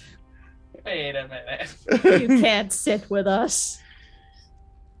allowed. Wait a minute. You can't sit with us.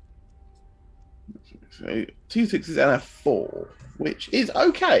 So 2 6s and a 4, which is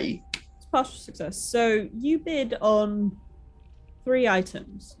okay. It's partial success. So you bid on 3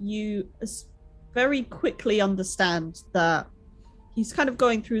 items. You very quickly understand that he's kind of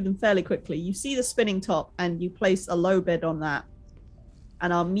going through them fairly quickly. You see the spinning top and you place a low bid on that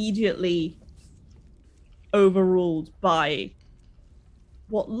and are immediately overruled by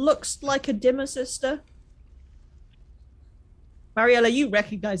what looks like a Dimmer sister. Mariella, you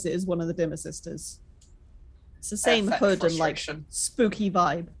recognize it as one of the Dimmer sisters. It's the same Affect hood and like frustration. spooky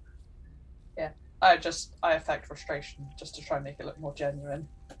vibe. I affect frustration just to try and make it look more genuine.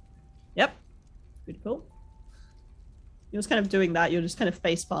 Yep. Pretty cool. You're just kind of doing that. You're just kind of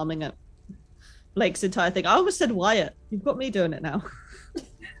face palming at Blake's entire thing. I almost said Wyatt. You've got me doing it now. To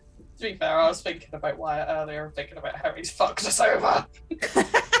be fair, I was thinking about Wyatt earlier and thinking about how he's fucked us over.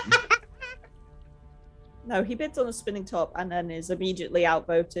 No, he bids on a spinning top and then is immediately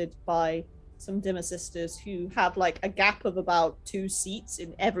outvoted by some Dimmer sisters who have like a gap of about 2 seats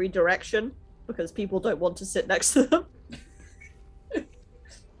in every direction because people don't want to sit next to them.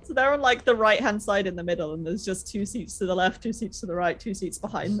 So they're on like the right hand side in the middle and there's just 2 seats to the left, 2 seats to the right, 2 seats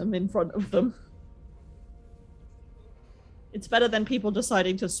behind them, in front of them. It's better than people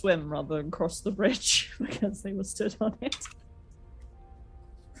deciding to swim rather than cross the bridge because they were stood on it.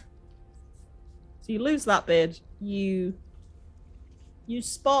 So you lose that bid. You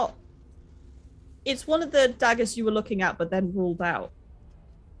spot... It's one of the daggers you were looking at but then ruled out.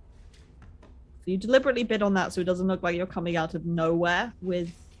 So you deliberately bid on that so it doesn't look like you're coming out of nowhere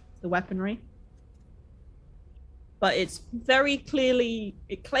with the weaponry. But it's very clearly...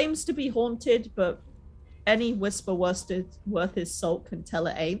 It claims to be haunted, but any whisper worth his salt can tell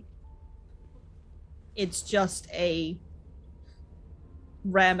it ain't. It's just a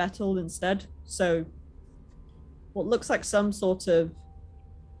rare metal instead. So what looks like some sort of...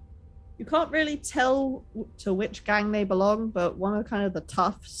 You can't really tell to which gang they belong, but one of kind of the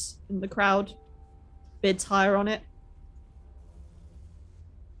toughs in the crowd bids higher on it.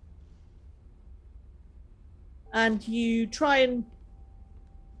 And you try and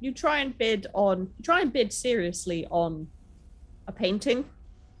bid seriously on a painting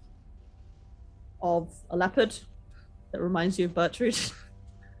of a leopard that reminds you of Bertrude.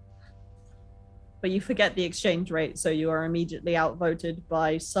 But you forget the exchange rate, so you are immediately outvoted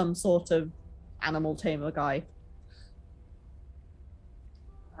by some sort of animal tamer guy.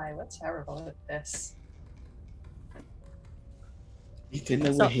 Aye, we're terrible at this. He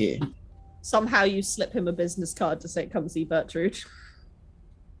didn't know we're here. Somehow you slip him a business card to say, come see Bertrude.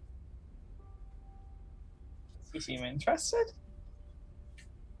 You seem interested?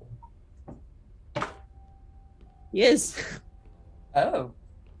 He is. Oh.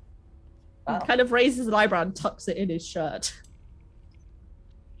 He Wow. kind of raises an eyebrow and tucks it in his shirt.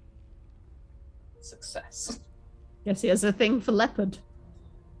 Success. Yes, he has a thing for leopard.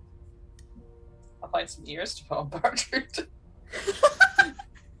 I'll find some ears to put on Bertrude.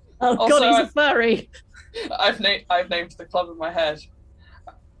 Oh Also, god, he's a furry. I've named the club in my head.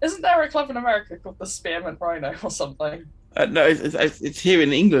 Isn't there a club in America called the Spearmint Rhino or something? No, it's here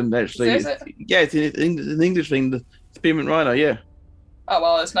in England actually. Is it? Yeah, it's an English thing. The Spearmint Rhino. Yeah. Oh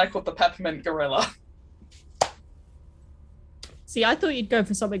well, it's now called the Peppermint Gorilla. See, I thought you'd go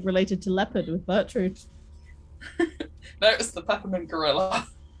for something related to leopard with Bertrude. No, it's the Peppermint Gorilla.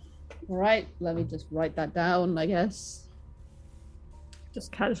 Alright, let me just write that down, I guess.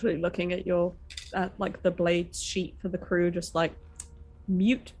 Just casually looking at like the blades sheet for the crew, just like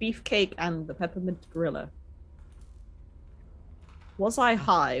Mute Beefcake and the Peppermint Gorilla. Was I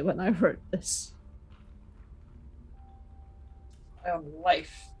high when I wrote this? My own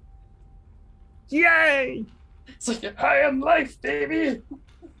life. Yay! It's like, high on life, baby!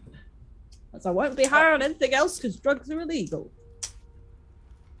 As I won't be higher on anything else because drugs are illegal.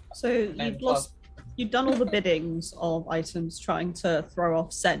 So you've done all the biddings of items trying to throw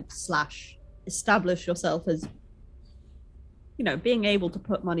off scent / establish yourself as, you know, being able to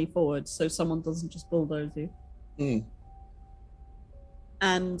put money forward so someone doesn't just bulldoze you.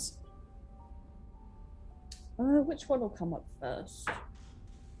 And which one will come up first?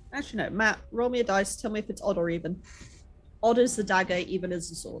 Actually, no. Matt, roll me a dice. Tell me if it's odd or even. Odd is the dagger, even is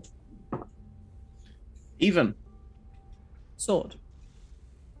the sword. Even. Sword.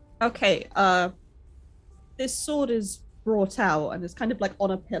 Okay, this sword is brought out and it's kind of like on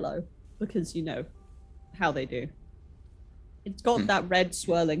a pillow because you know how they do. It's got that red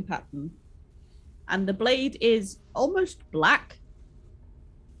swirling pattern. And the blade is almost black.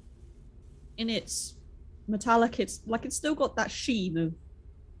 In its metallic, it's still got that sheen of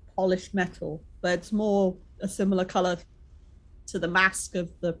polished metal, but it's more a similar color to the mask of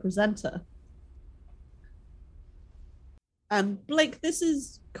the presenter. And Blake, this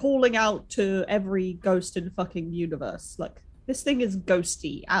is calling out to every ghost in the fucking universe. Like, this thing is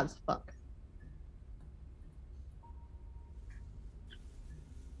ghosty as fuck.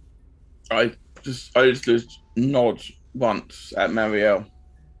 I just nod once at Marielle.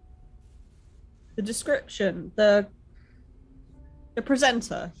 The description, the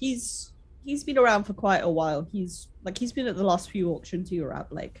presenter, he's been around for quite a while. He's been at the last few auctions you were at,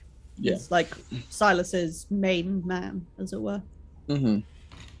 Blake. Yeah. He's like Silas's main man, as it were. Mm-hmm.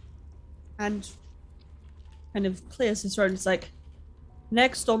 And kind of clears his throat. It's like,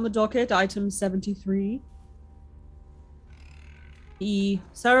 next on the docket, item 73. The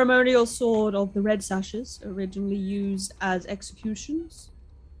ceremonial sword of the Red Sashes, originally used as executions.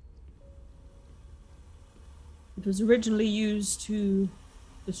 It was originally used to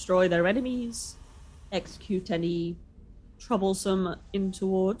destroy their enemies, execute any troublesome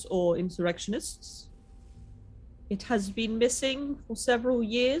untoward or insurrectionists. It has been missing for several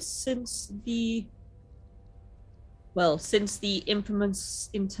years since the infamous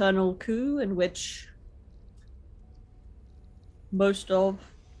internal coup in which most of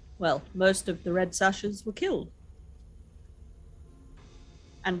the Red Sashes were killed.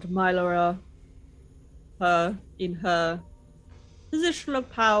 And Mylara, in her position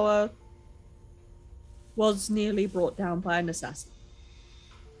of power, was nearly brought down by an assassin.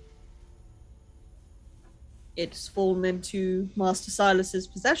 It's fallen into Master Silas's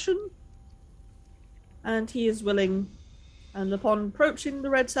possession, and he is willing, and upon approaching the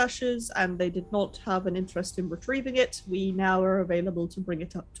Red Sashes, and they did not have an interest in retrieving it, we now are available to bring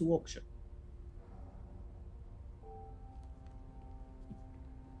it up to auction.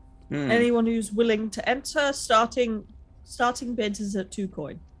 Anyone who's willing to enter, starting bids is at 2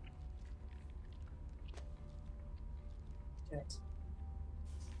 coin.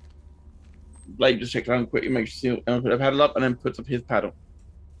 Blake just checks around quickly, makes sure everyone put their paddle up, and then puts up his paddle.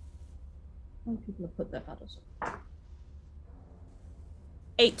 How many people have put their paddles up?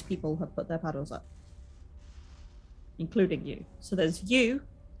 8 people have put their paddles up, including you. So there's you.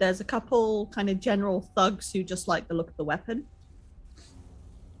 There's a couple kind of general thugs who just like the look of the weapon.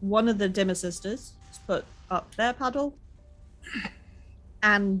 One of the Dimmer sisters has put up their paddle,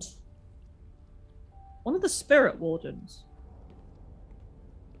 and one of the Spirit Wardens.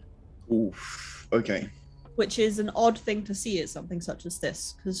 Oof. Okay. Which is an odd thing to see at something such as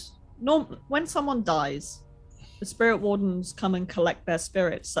this, because when someone dies, the Spirit Wardens come and collect their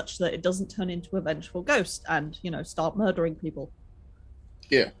spirits such that it doesn't turn into a vengeful ghost and, start murdering people.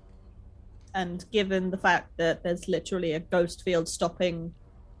 Yeah. And given the fact that there's literally a ghost field stopping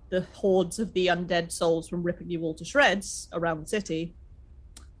the hordes of the undead souls from ripping you all to shreds around the city,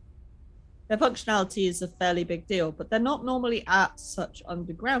 their functionality is a fairly big deal, but they're not normally at such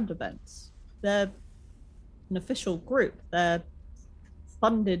underground events. They're an official group. They're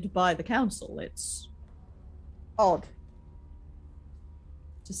funded by the council. It's odd,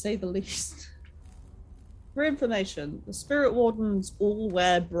 to say the least. For information, the Spirit Wardens all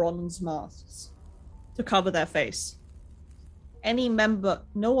wear bronze masks to cover their face. Any member,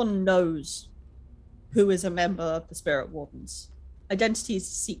 no one knows who is a member of the Spirit Wardens. Identity is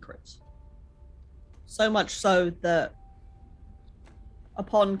secret. So much so that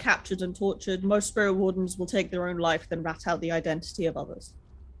upon captured and tortured, most Spirit Wardens will take their own life, then rat out the identity of others.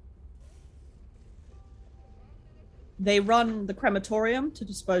 They run the crematorium to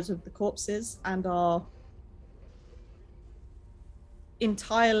dispose of the corpses and are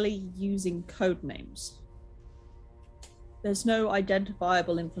entirely using code names. There's no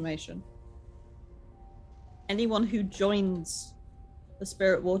identifiable information. Anyone who joins the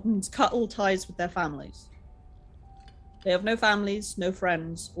spirit wardens cut all ties with their families. They have no families, no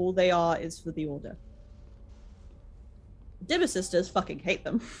friends. All they are is for the Order. The Dimmer Sisters fucking hate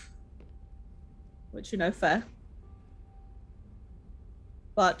them. Which, fair.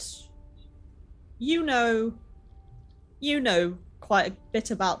 But you know quite a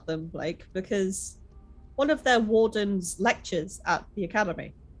bit about them, Blake, because one of their wardens lectures at the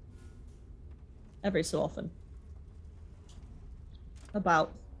academy every so often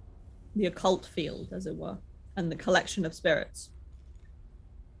about the occult field, as it were, and the collection of spirits.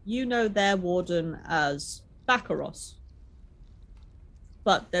 You know their warden as Bakaros.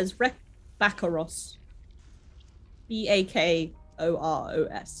 But there's Bakaros. Bakoros.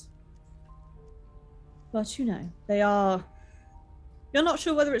 But they are... You're not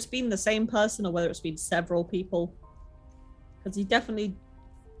sure whether it's been the same person or whether it's been several people. Because he definitely...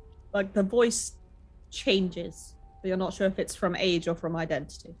 the voice changes. But you're not sure if it's from age or from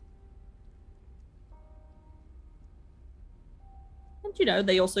identity. And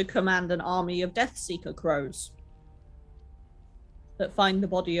they also command an army of Deathseeker crows that find the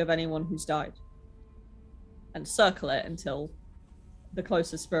body of anyone who's died and circle it until the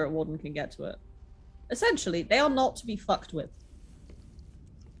closest spirit warden can get to it. Essentially, they are not to be fucked with.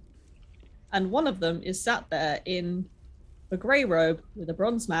 And one of them is sat there in a grey robe with a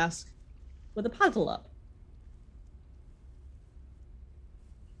bronze mask with a paddle up.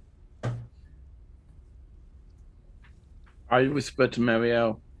 I whisper to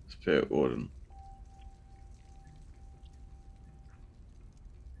Marielle, Spirit Warden.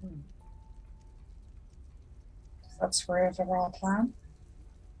 Does that square over our plan?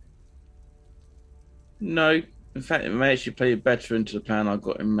 No. In fact, it may actually play better into the plan I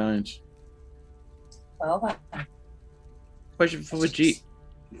got in mind. Well, then. Question for the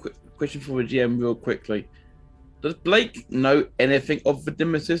GM real quickly. Does Blake know anything of the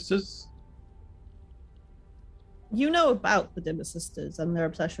Dimmer Sisters? You know about the Dimmer Sisters and their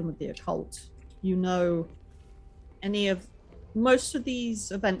obsession with the occult. You know most of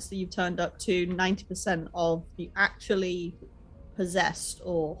these events that you've turned up to, 90% of the actually possessed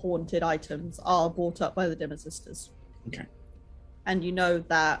or haunted items are brought up by the Dimmer Sisters. Okay. And you know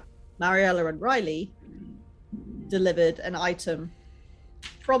that Mariella and Riley delivered an item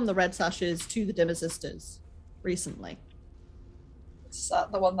from the Red Sashes to the Dimmer Sisters recently. Is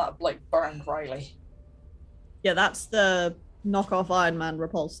that the one that Blake burned Riley? Yeah, that's the knockoff Iron Man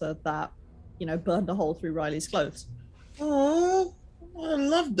repulsor that, burned a hole through Riley's clothes. Oh, I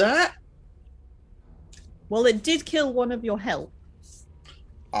love that. Well, it did kill one of your help.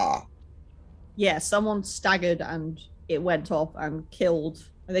 Ah. Yeah, someone staggered and it went off and killed,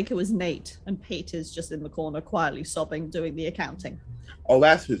 I think it was Nate, and Pate is just in the corner quietly sobbing, doing the accounting. Oh,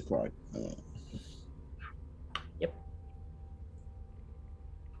 that's who's crying. Oh. Yep.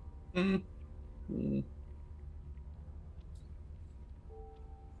 Mm-hmm.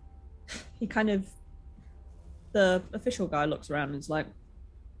 He the official guy looks around and is like,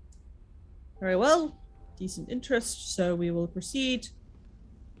 very well, decent interest, so we will proceed.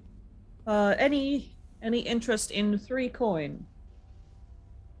 Any interest in 3 coin?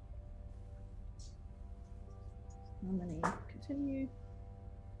 How many? Continue.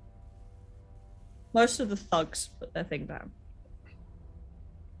 Most of the thugs put their thing down.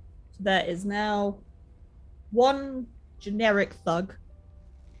 So there is now 1 generic thug,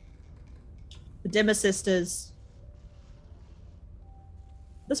 the Dimmer Sisters,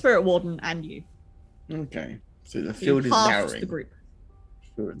 the Spirit Warden, and you. Okay. So the field is half narrowing. the group.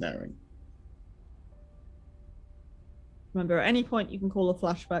 Field is narrowing. Remember, at any point you can call a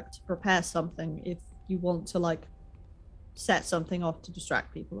flashback to prepare something if you want to, set something off to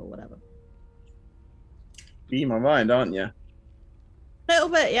distract people or whatever. Be my mind, aren't you? A little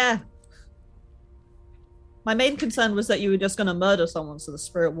bit, yeah. My main concern was that you were just going to murder someone, so the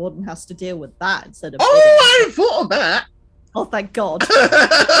Spirit Warden has to deal with that instead of... Oh, I hadn't thought of that! Oh, thank God.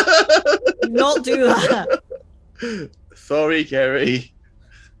 Do not do that. Sorry, Kerry.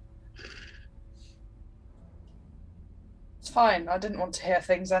 It's fine. I didn't want to hear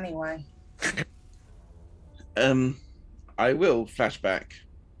things anyway. I will flashback.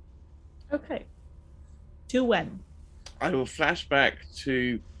 Okay. To when? I will flashback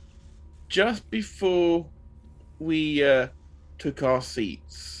to just before we took our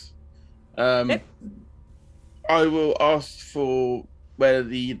seats. Okay. I will ask for where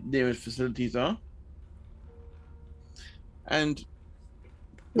the nearest facilities are. And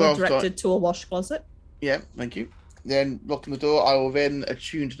You're directed to a wash closet. Yeah, thank you. Then locking the door, I will then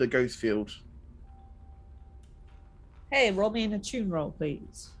attune to the ghost field. Hey, roll me an attune roll,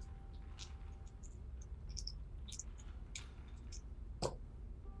 please.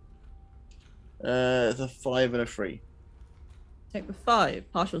 It's a 5 and a 3. Take the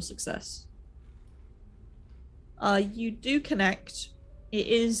 5, partial success. You do connect. It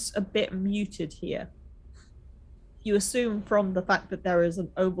is a bit muted here. You assume from the fact that there is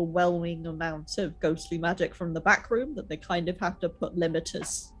an overwhelming amount of ghostly magic from the back room that they kind of have to put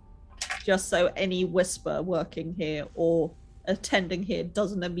limiters just so any whisper working here or attending here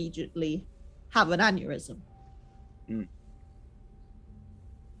doesn't immediately have an aneurysm. Mm.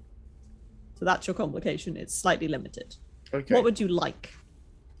 So that's your complication. It's slightly limited. Okay. What would you like?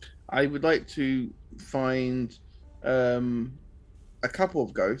 I would like to find a couple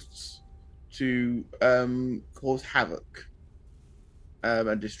of ghosts to cause havoc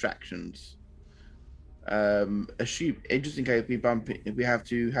and distractions. Just in case we bump it, if we have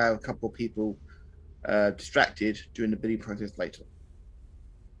to have a couple of people distracted during the bidding process later.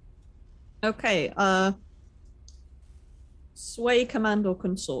 Okay. Sway, command, or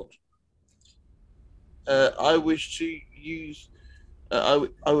consort. I wish to use. I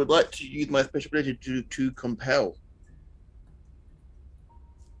would like to use my special ability to compel.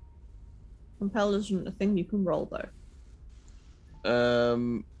 Compel isn't a thing you can roll,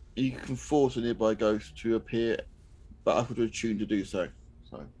 though. You can force a nearby ghost to appear, but I have to attune to do so.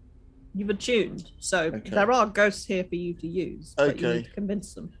 So You've attuned, so Okay. there are ghosts here for you to use, but you Okay. need to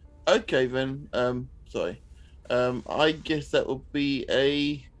convince them. okay then. Sorry. I guess that would be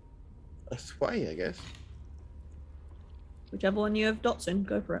a sway. I guess. Whichever one you have dots in,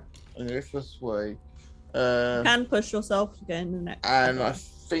 go for it. I guess a sway. You can push yourself to get in the next. And I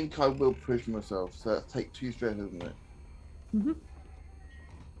think I will push myself. So that's take 2 stress, isn't it? Mm-hmm.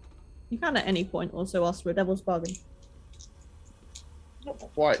 You can at any point also ask for a devil's bargain. Not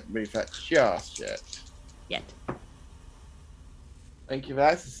quite reached that just yet. Yet. Thank you for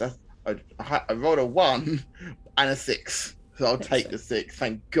that. I rolled a 1 and a 6, so I'll Okay, take so- the 6.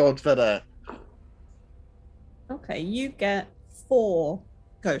 Thank God for that. Okay, you get 4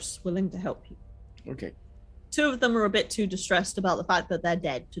 ghosts willing to help you. Okay. 2 of them are a bit too distressed about the fact that they're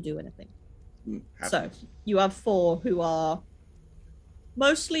dead to do anything. So Happens. you have 4 who are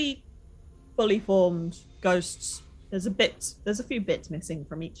mostly fully formed ghosts. There's a few bits missing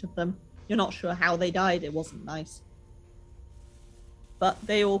from each of them. You're not sure how they died. It wasn't nice. But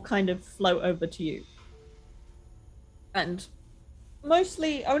they all kind of float over to you. And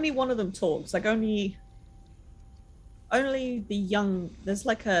mostly only one of them talks. Like only the young, there's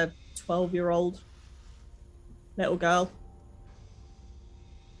like a 12-year-old little girl.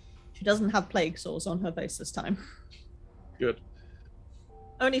 She doesn't have plague sores on her face this time. Good.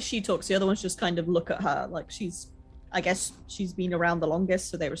 Only she talks. The other ones just kind of look at her like I guess she's been around the longest,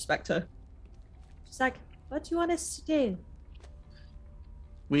 so they respect her. She's like, "What do you want us to do?"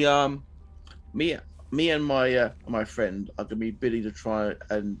 We me and my friend are gonna be bidding to try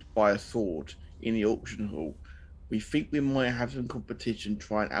and buy a sword in the auction hall. We think we might have some competition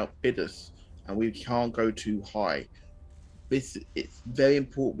try and outbid us, and we can't go too high. It's very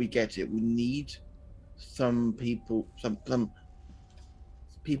important we get it. We need some people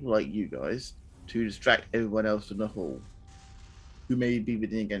like you guys to distract everyone else in the hall who may be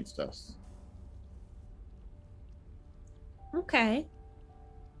bidding against us. Okay.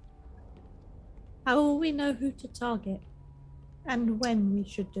 How will we know who to target? And when we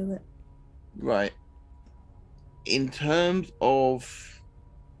should do it? Right. In terms of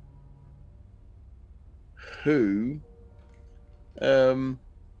who, I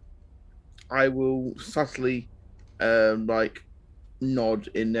will subtly, nod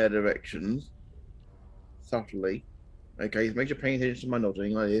in their directions. Subtly. Okay, make sure you're paying attention to my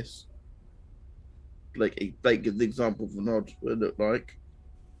nodding like this. Blake gives the example of a nod would look like.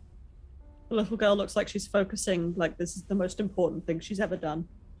 The little girl looks like she's focusing like this is the most important thing she's ever done.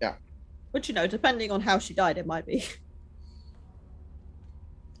 Yeah. Which, depending on how she died, it might be.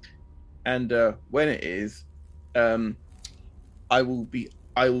 And when it is, I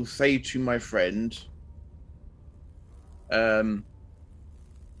will say to my friend,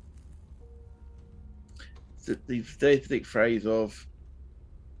 the specific phrase of,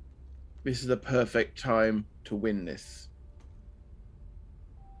 "This is the perfect time to win this."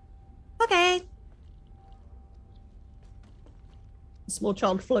 Okay. The small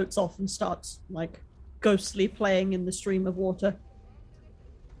child floats off and starts, like, ghostly playing in the stream of water.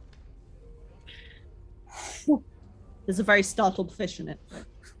 There's a very startled fish in it.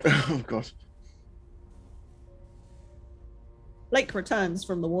 Oh God. Blake returns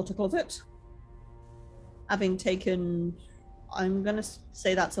from the water closet, having taken, I'm going to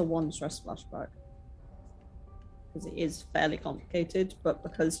say that's a 1 stress flashback. Because it is fairly complicated, but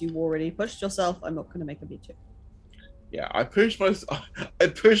because you already pushed yourself, I'm not going to make a B2. Yeah, I pushed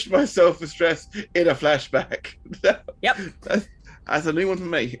myself for stress in a flashback. Yep. That's a new one for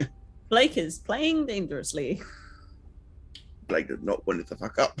me. Blake is playing dangerously. Blake does not want it to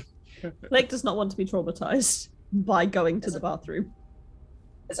fuck up. Blake does not want to be traumatized by going to the bathroom.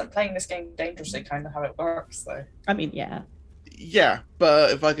 Isn't playing this game dangerously kind of how it works, though? I mean, yeah. Yeah,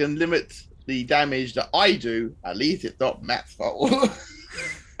 but if I can limit the damage that I do, at least it's not Matt's fault.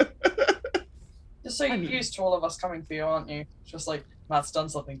 Just so you're used to all of us coming for you, aren't you? Just like, Matt's done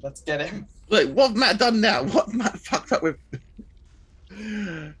something, let's get him. Like, what Matt done now? What Matt fucked up with?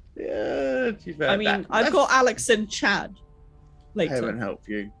 Yeah, I mean, I've got Alex and Chad later. Heaven help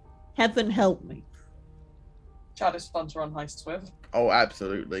you. Heaven help me. Chad is fun to run heists with. Oh,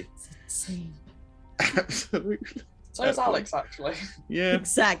 absolutely. It's insane. Absolutely. So is Alex, actually. Yeah.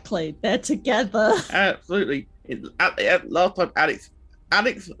 Exactly. They're together. Absolutely. Last time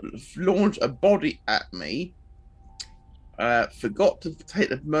Alex launched a body at me. Forgot to take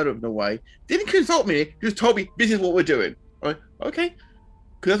the murder away. Didn't consult me. Just told me this is what we're doing. I'm like, okay,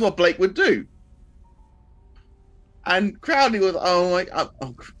 because that's what Blake would do. And Crowley was,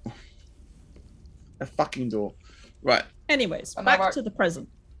 a fucking door. Right. Anyways, back to the present.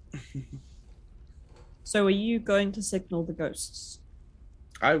 So are you going to signal the ghosts?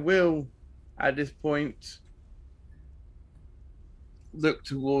 I will, at this point, look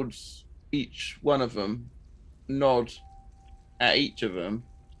towards each one of them, nod at each of them,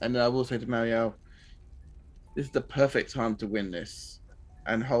 and I will say to Marielle, this is the perfect time to win this,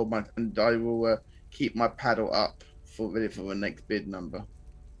 and I will keep my paddle up ready for the next bid number.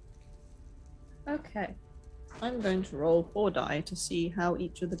 Okay. I'm going to roll 4 die to see how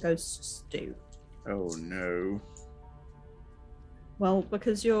each of the ghosts do. Oh no. Well,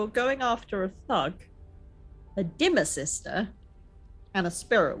 because you're going after a thug, a dimmer sister, and a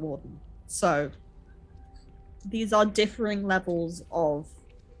spirit warden. So these are differing levels of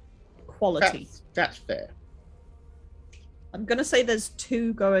quality. That's fair. I'm going to say there's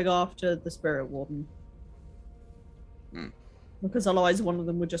 2 going after the spirit warden. Because otherwise one of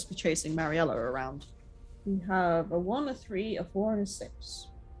them would just be chasing Mariella around. We have a 1, a 3, a 4, and a 6.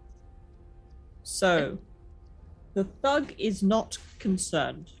 So, the thug is not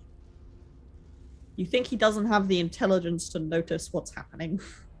concerned. You think he doesn't have the intelligence to notice what's happening.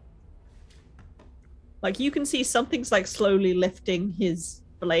 Like, you can see something's like slowly lifting his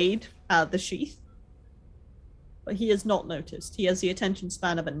blade out of the sheath. But he has not noticed. He has the attention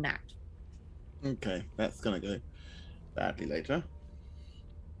span of a gnat. Okay, that's gonna go badly later.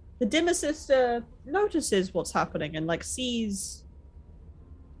 The dimmer sister notices what's happening and like sees,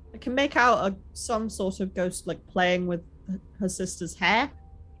 I can make out some sort of ghost like playing with her sister's hair,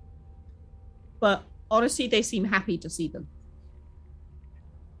 but honestly they seem happy to see them.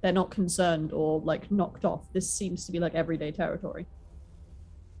 They're not concerned or like knocked off. This seems to be like everyday territory.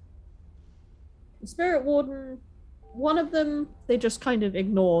 The spirit warden, one of them they just kind of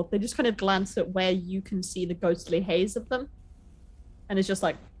ignore. They just kind of glance at where you can see the ghostly haze of them, and it's just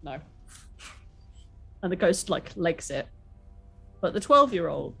like, no. And the ghost like legs it. But the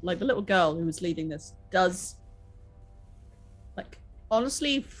 12-year-old, like the little girl who was leading this, does like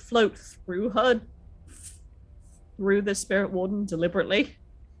honestly float through the spirit warden deliberately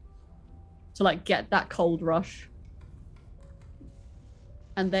to like get that cold rush.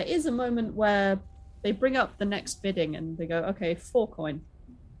 And there is a moment where they bring up the next bidding and they go, okay, 4 coin.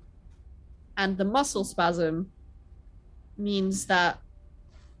 And the muscle spasm means that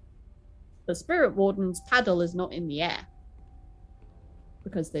the spirit warden's paddle is not in the air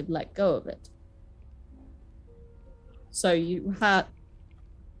because they've let go of it. So you had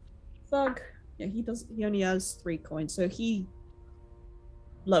thug. Yeah, he only has 3 coins, so he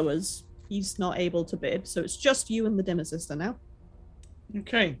lowers. He's not able to bid, so it's just you and the dimmer sister now.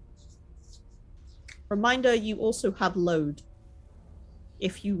 Okay. Reminder, you also have load.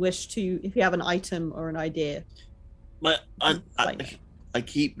 If you have an item or an idea. But I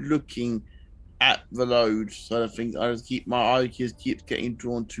keep looking at the load, so I think my eye just keeps getting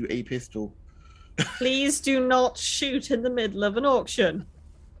drawn to a pistol. Please do not shoot in the middle of an auction.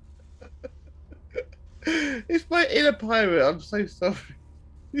 It's my inner pirate. I'm so sorry.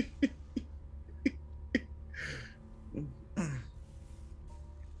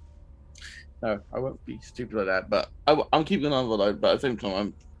 No, I won't be stupid like that. But I'm keeping an eye on the load. But at the same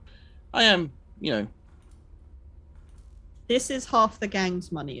time, I am, you know. This is half the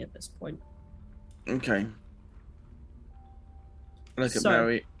gang's money at this point. Okay. I look at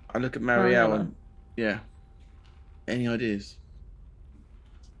Marielle and yeah. Any ideas?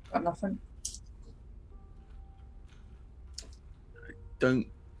 Got nothing. Don't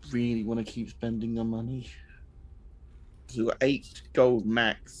really want to keep spending your money. So we've got 8 gold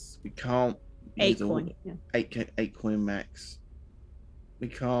max. We can't 8 use all- coin. Yeah. 8 coin max. We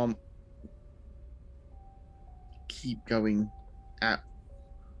can't keep going at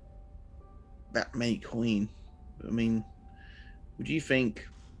that many coin. I mean, would you think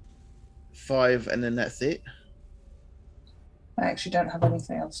 5 and then that's it? I actually don't have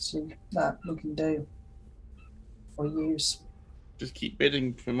anything else that we can do or use. Just keep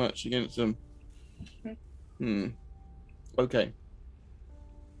bidding pretty much against them. Okay.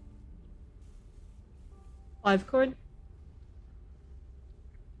 5 coin.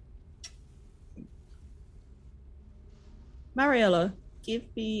 Mariella, give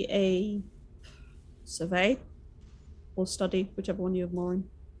me a survey or study, whichever one you have more in.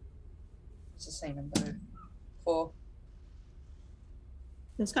 It's the same in both. 4.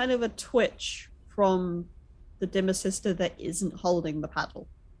 There's kind of a twitch from the dimmer sister that isn't holding the paddle.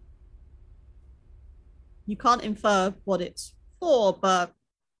 You can't infer what it's for, but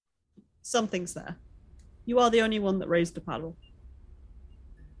something's there. You are the only one that raised the paddle.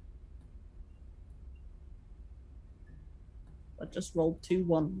 I just rolled 2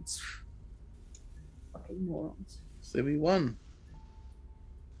 1s. Fucking morons. So we won.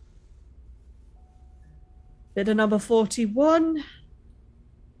 Bidder number 41.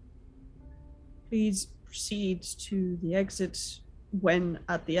 Please proceed to the exit when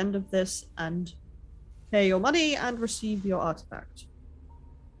at the end of this and pay your money and receive your artifact.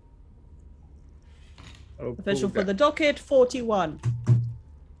 Oh, Official cool. for the docket, 41.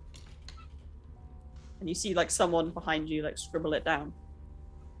 And you see like someone behind you like scribble it down.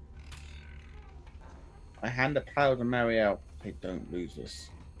 I hand the paddle to Marielle. Hey, don't lose this,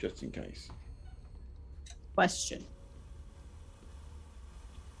 just in case. Question.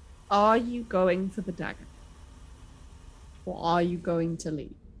 Are you going for the dagger? Or are you going to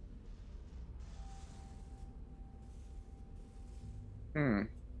leave?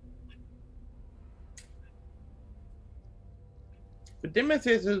 The dimmer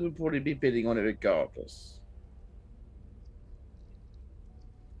sisters would probably be bidding on it regardless.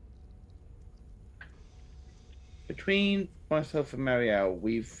 Between myself and Marielle,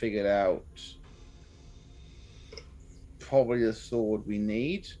 we've figured out probably the sword we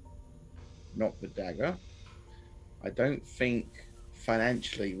need, not the dagger. I don't think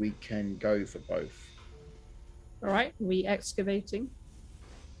financially we can go for both. Alright, we excavating?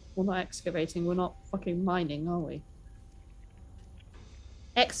 Well, not excavating, we're not fucking mining, are we?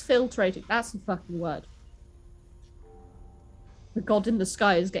 Exfiltrating, that's the fucking word. The god in the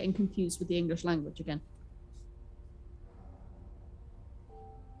sky is getting confused with the English language again.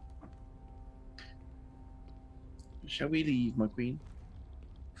 Shall we leave, my queen?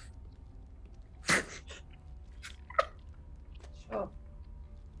 Sure.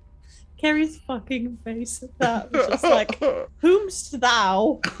 Kerry's fucking face at that was just like, whomst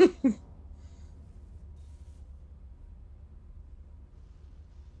thou?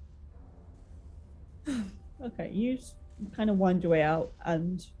 Okay, you kind of wind your way out,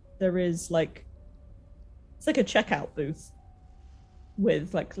 and there is like, it's like a checkout booth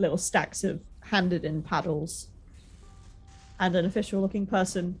with like little stacks of handed in paddles and an official looking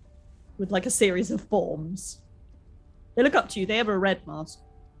person with like a series of forms. They look up to you, they have a red mask,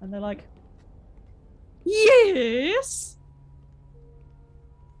 and they're like, yes!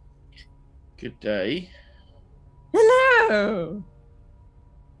 Good day. Hello!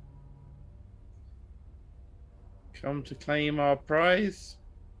 Come to claim our prize?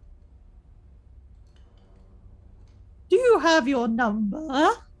 Do you have your number?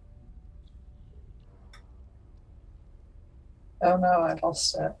 Oh no, I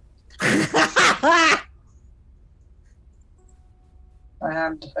lost it. Ah, I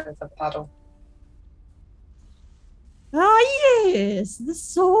hand over the paddle. yes, the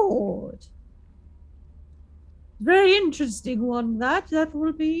sword. Very interesting one, that. That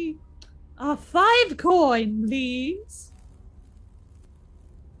will be 5 coin, please.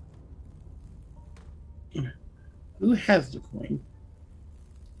 Who has the coin?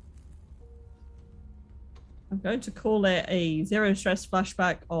 I'm going to call it a zero stress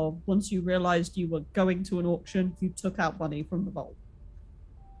flashback of once you realized you were going to an auction, you took out money from the vault.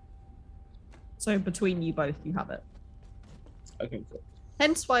 So between you both, you have it. Okay, cool.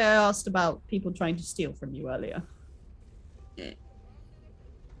 Hence why I asked about people trying to steal from you earlier. Yeah.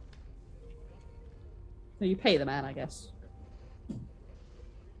 So you pay the man, I guess.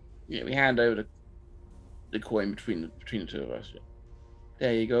 Yeah, we hand over the coin between the two of us. Yeah.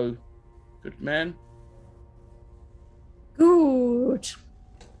 There you go. Good man. Good.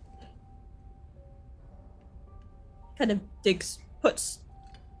 Kind of puts.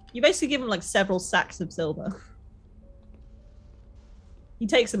 You basically give him like several sacks of silver. He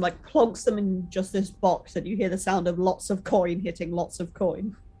takes them, like, plonks them in just this box, and you hear the sound of lots of coin hitting lots of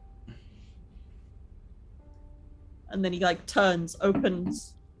coin. And then he, like, turns,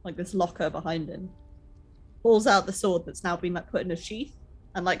 opens, like, this locker behind him, pulls out the sword that's now been, like, put in a sheath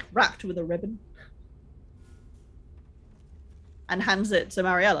and, like, wrapped with a ribbon, and hands it to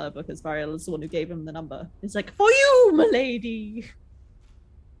Mariella, because Mariella's the one who gave him the number. He's like, "For you, milady!"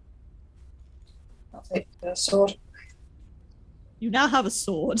 I'll take the sword. You now have a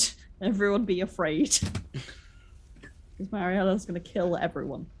sword. Everyone be afraid. Because Mariella's gonna kill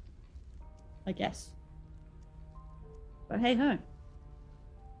everyone. I guess. But hey ho.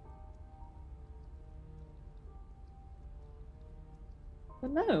 But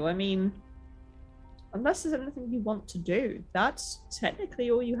no, I mean, unless there's anything you want to do, that's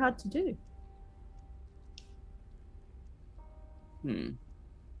technically all you had to do.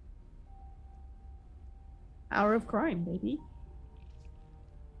 Hour of crime, baby.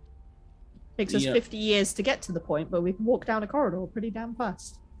 Takes us 50 years to get to the point, but we can walk down a corridor pretty damn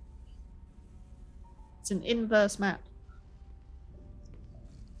fast. It's an inverse map.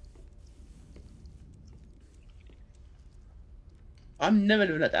 I'm never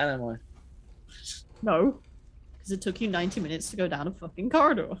doing that, am I? No, because it took you 90 minutes to go down a fucking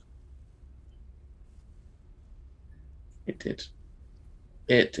corridor. It did.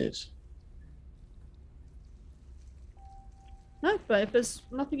 It did. No, but if there's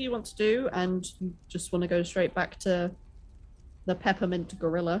nothing you want to do and you just want to go straight back to the peppermint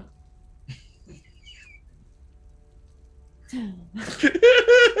gorilla. I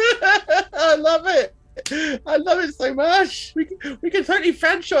love it. I love it so much. We can totally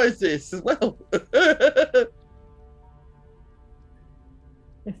franchise this as well.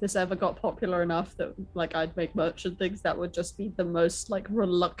 If this ever got popular enough that, like, I'd make merch and things, that would just be the most, like,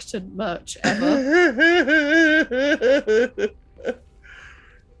 reluctant merch ever.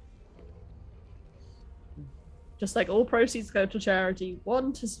 Just, like, all proceeds go to charity.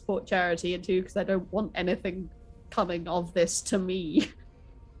 1, to support charity, and 2, because I don't want anything coming of this to me.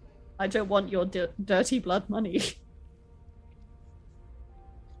 I don't want your dirty blood money.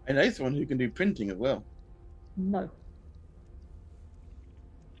 I know someone who can do printing as well. No.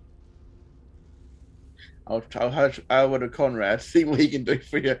 I'll with a Conrad, see what he can do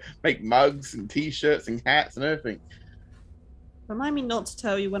for you. Make mugs and t-shirts and hats and everything. Remind me not to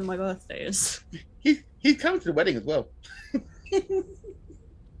tell you when my birthday is. He's coming to the wedding as well.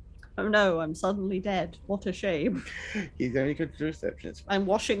 Oh no, I'm suddenly dead. What a shame. He's only going to the reception. It's fine. I'm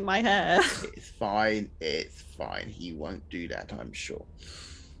washing my hair. It's fine. It's fine. He won't do that, I'm sure.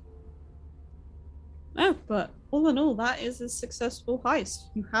 No, but all in all, that is a successful heist.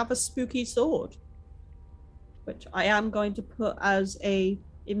 You have a spooky sword, which I am going to put as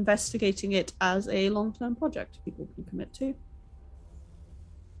investigating it as a long-term project people can commit to.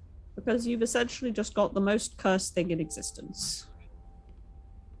 Because you've essentially just got the most cursed thing in existence.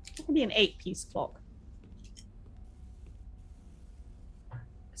 It could be an 8-piece clock.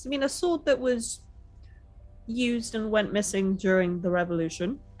 Because, I mean, a sword that was used and went missing during the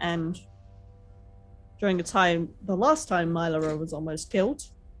revolution, and during the last time Mylara was almost killed,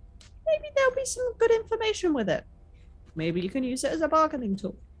 maybe there'll be some good information with it. Maybe you can use it as a bargaining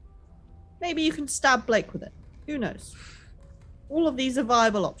tool. Maybe you can stab Blake with it. Who knows? All of these are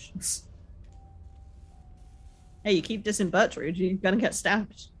viable options. Hey, you keep dissing Bertrude, you're gonna get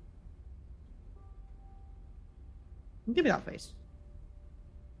stabbed. Give me that face.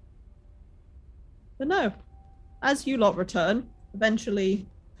 But no, as you lot return, eventually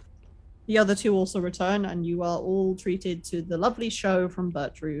the other two also return, and you are all treated to the lovely show from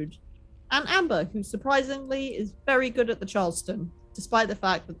Bertrude and Amber, who surprisingly is very good at the Charleston, despite the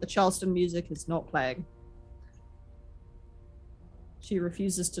fact that the Charleston music is not playing. She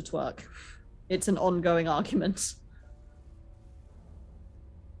refuses to twerk. It's an ongoing argument.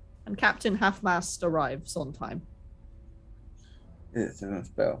 And Captain Half-Mast arrives on time. It's a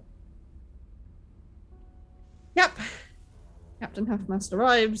spell. Yep. Captain Half-Mast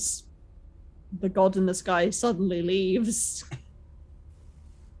arrives. The god in the sky suddenly leaves.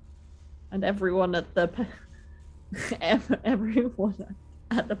 And everyone at the everyone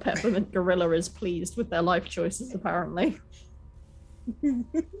at the Peppermint Gorilla is pleased with their life choices, apparently.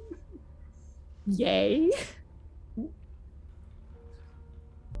 Yay.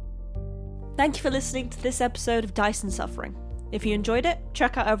 Thank you for listening to this episode of Dice and Suffering. If you enjoyed it,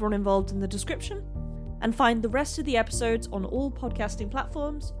 check out everyone involved in the description, and find the rest of the episodes on all podcasting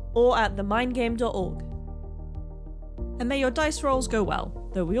platforms or at themindgame.org. And may your dice rolls go well,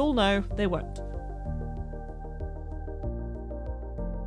 though we all know they won't.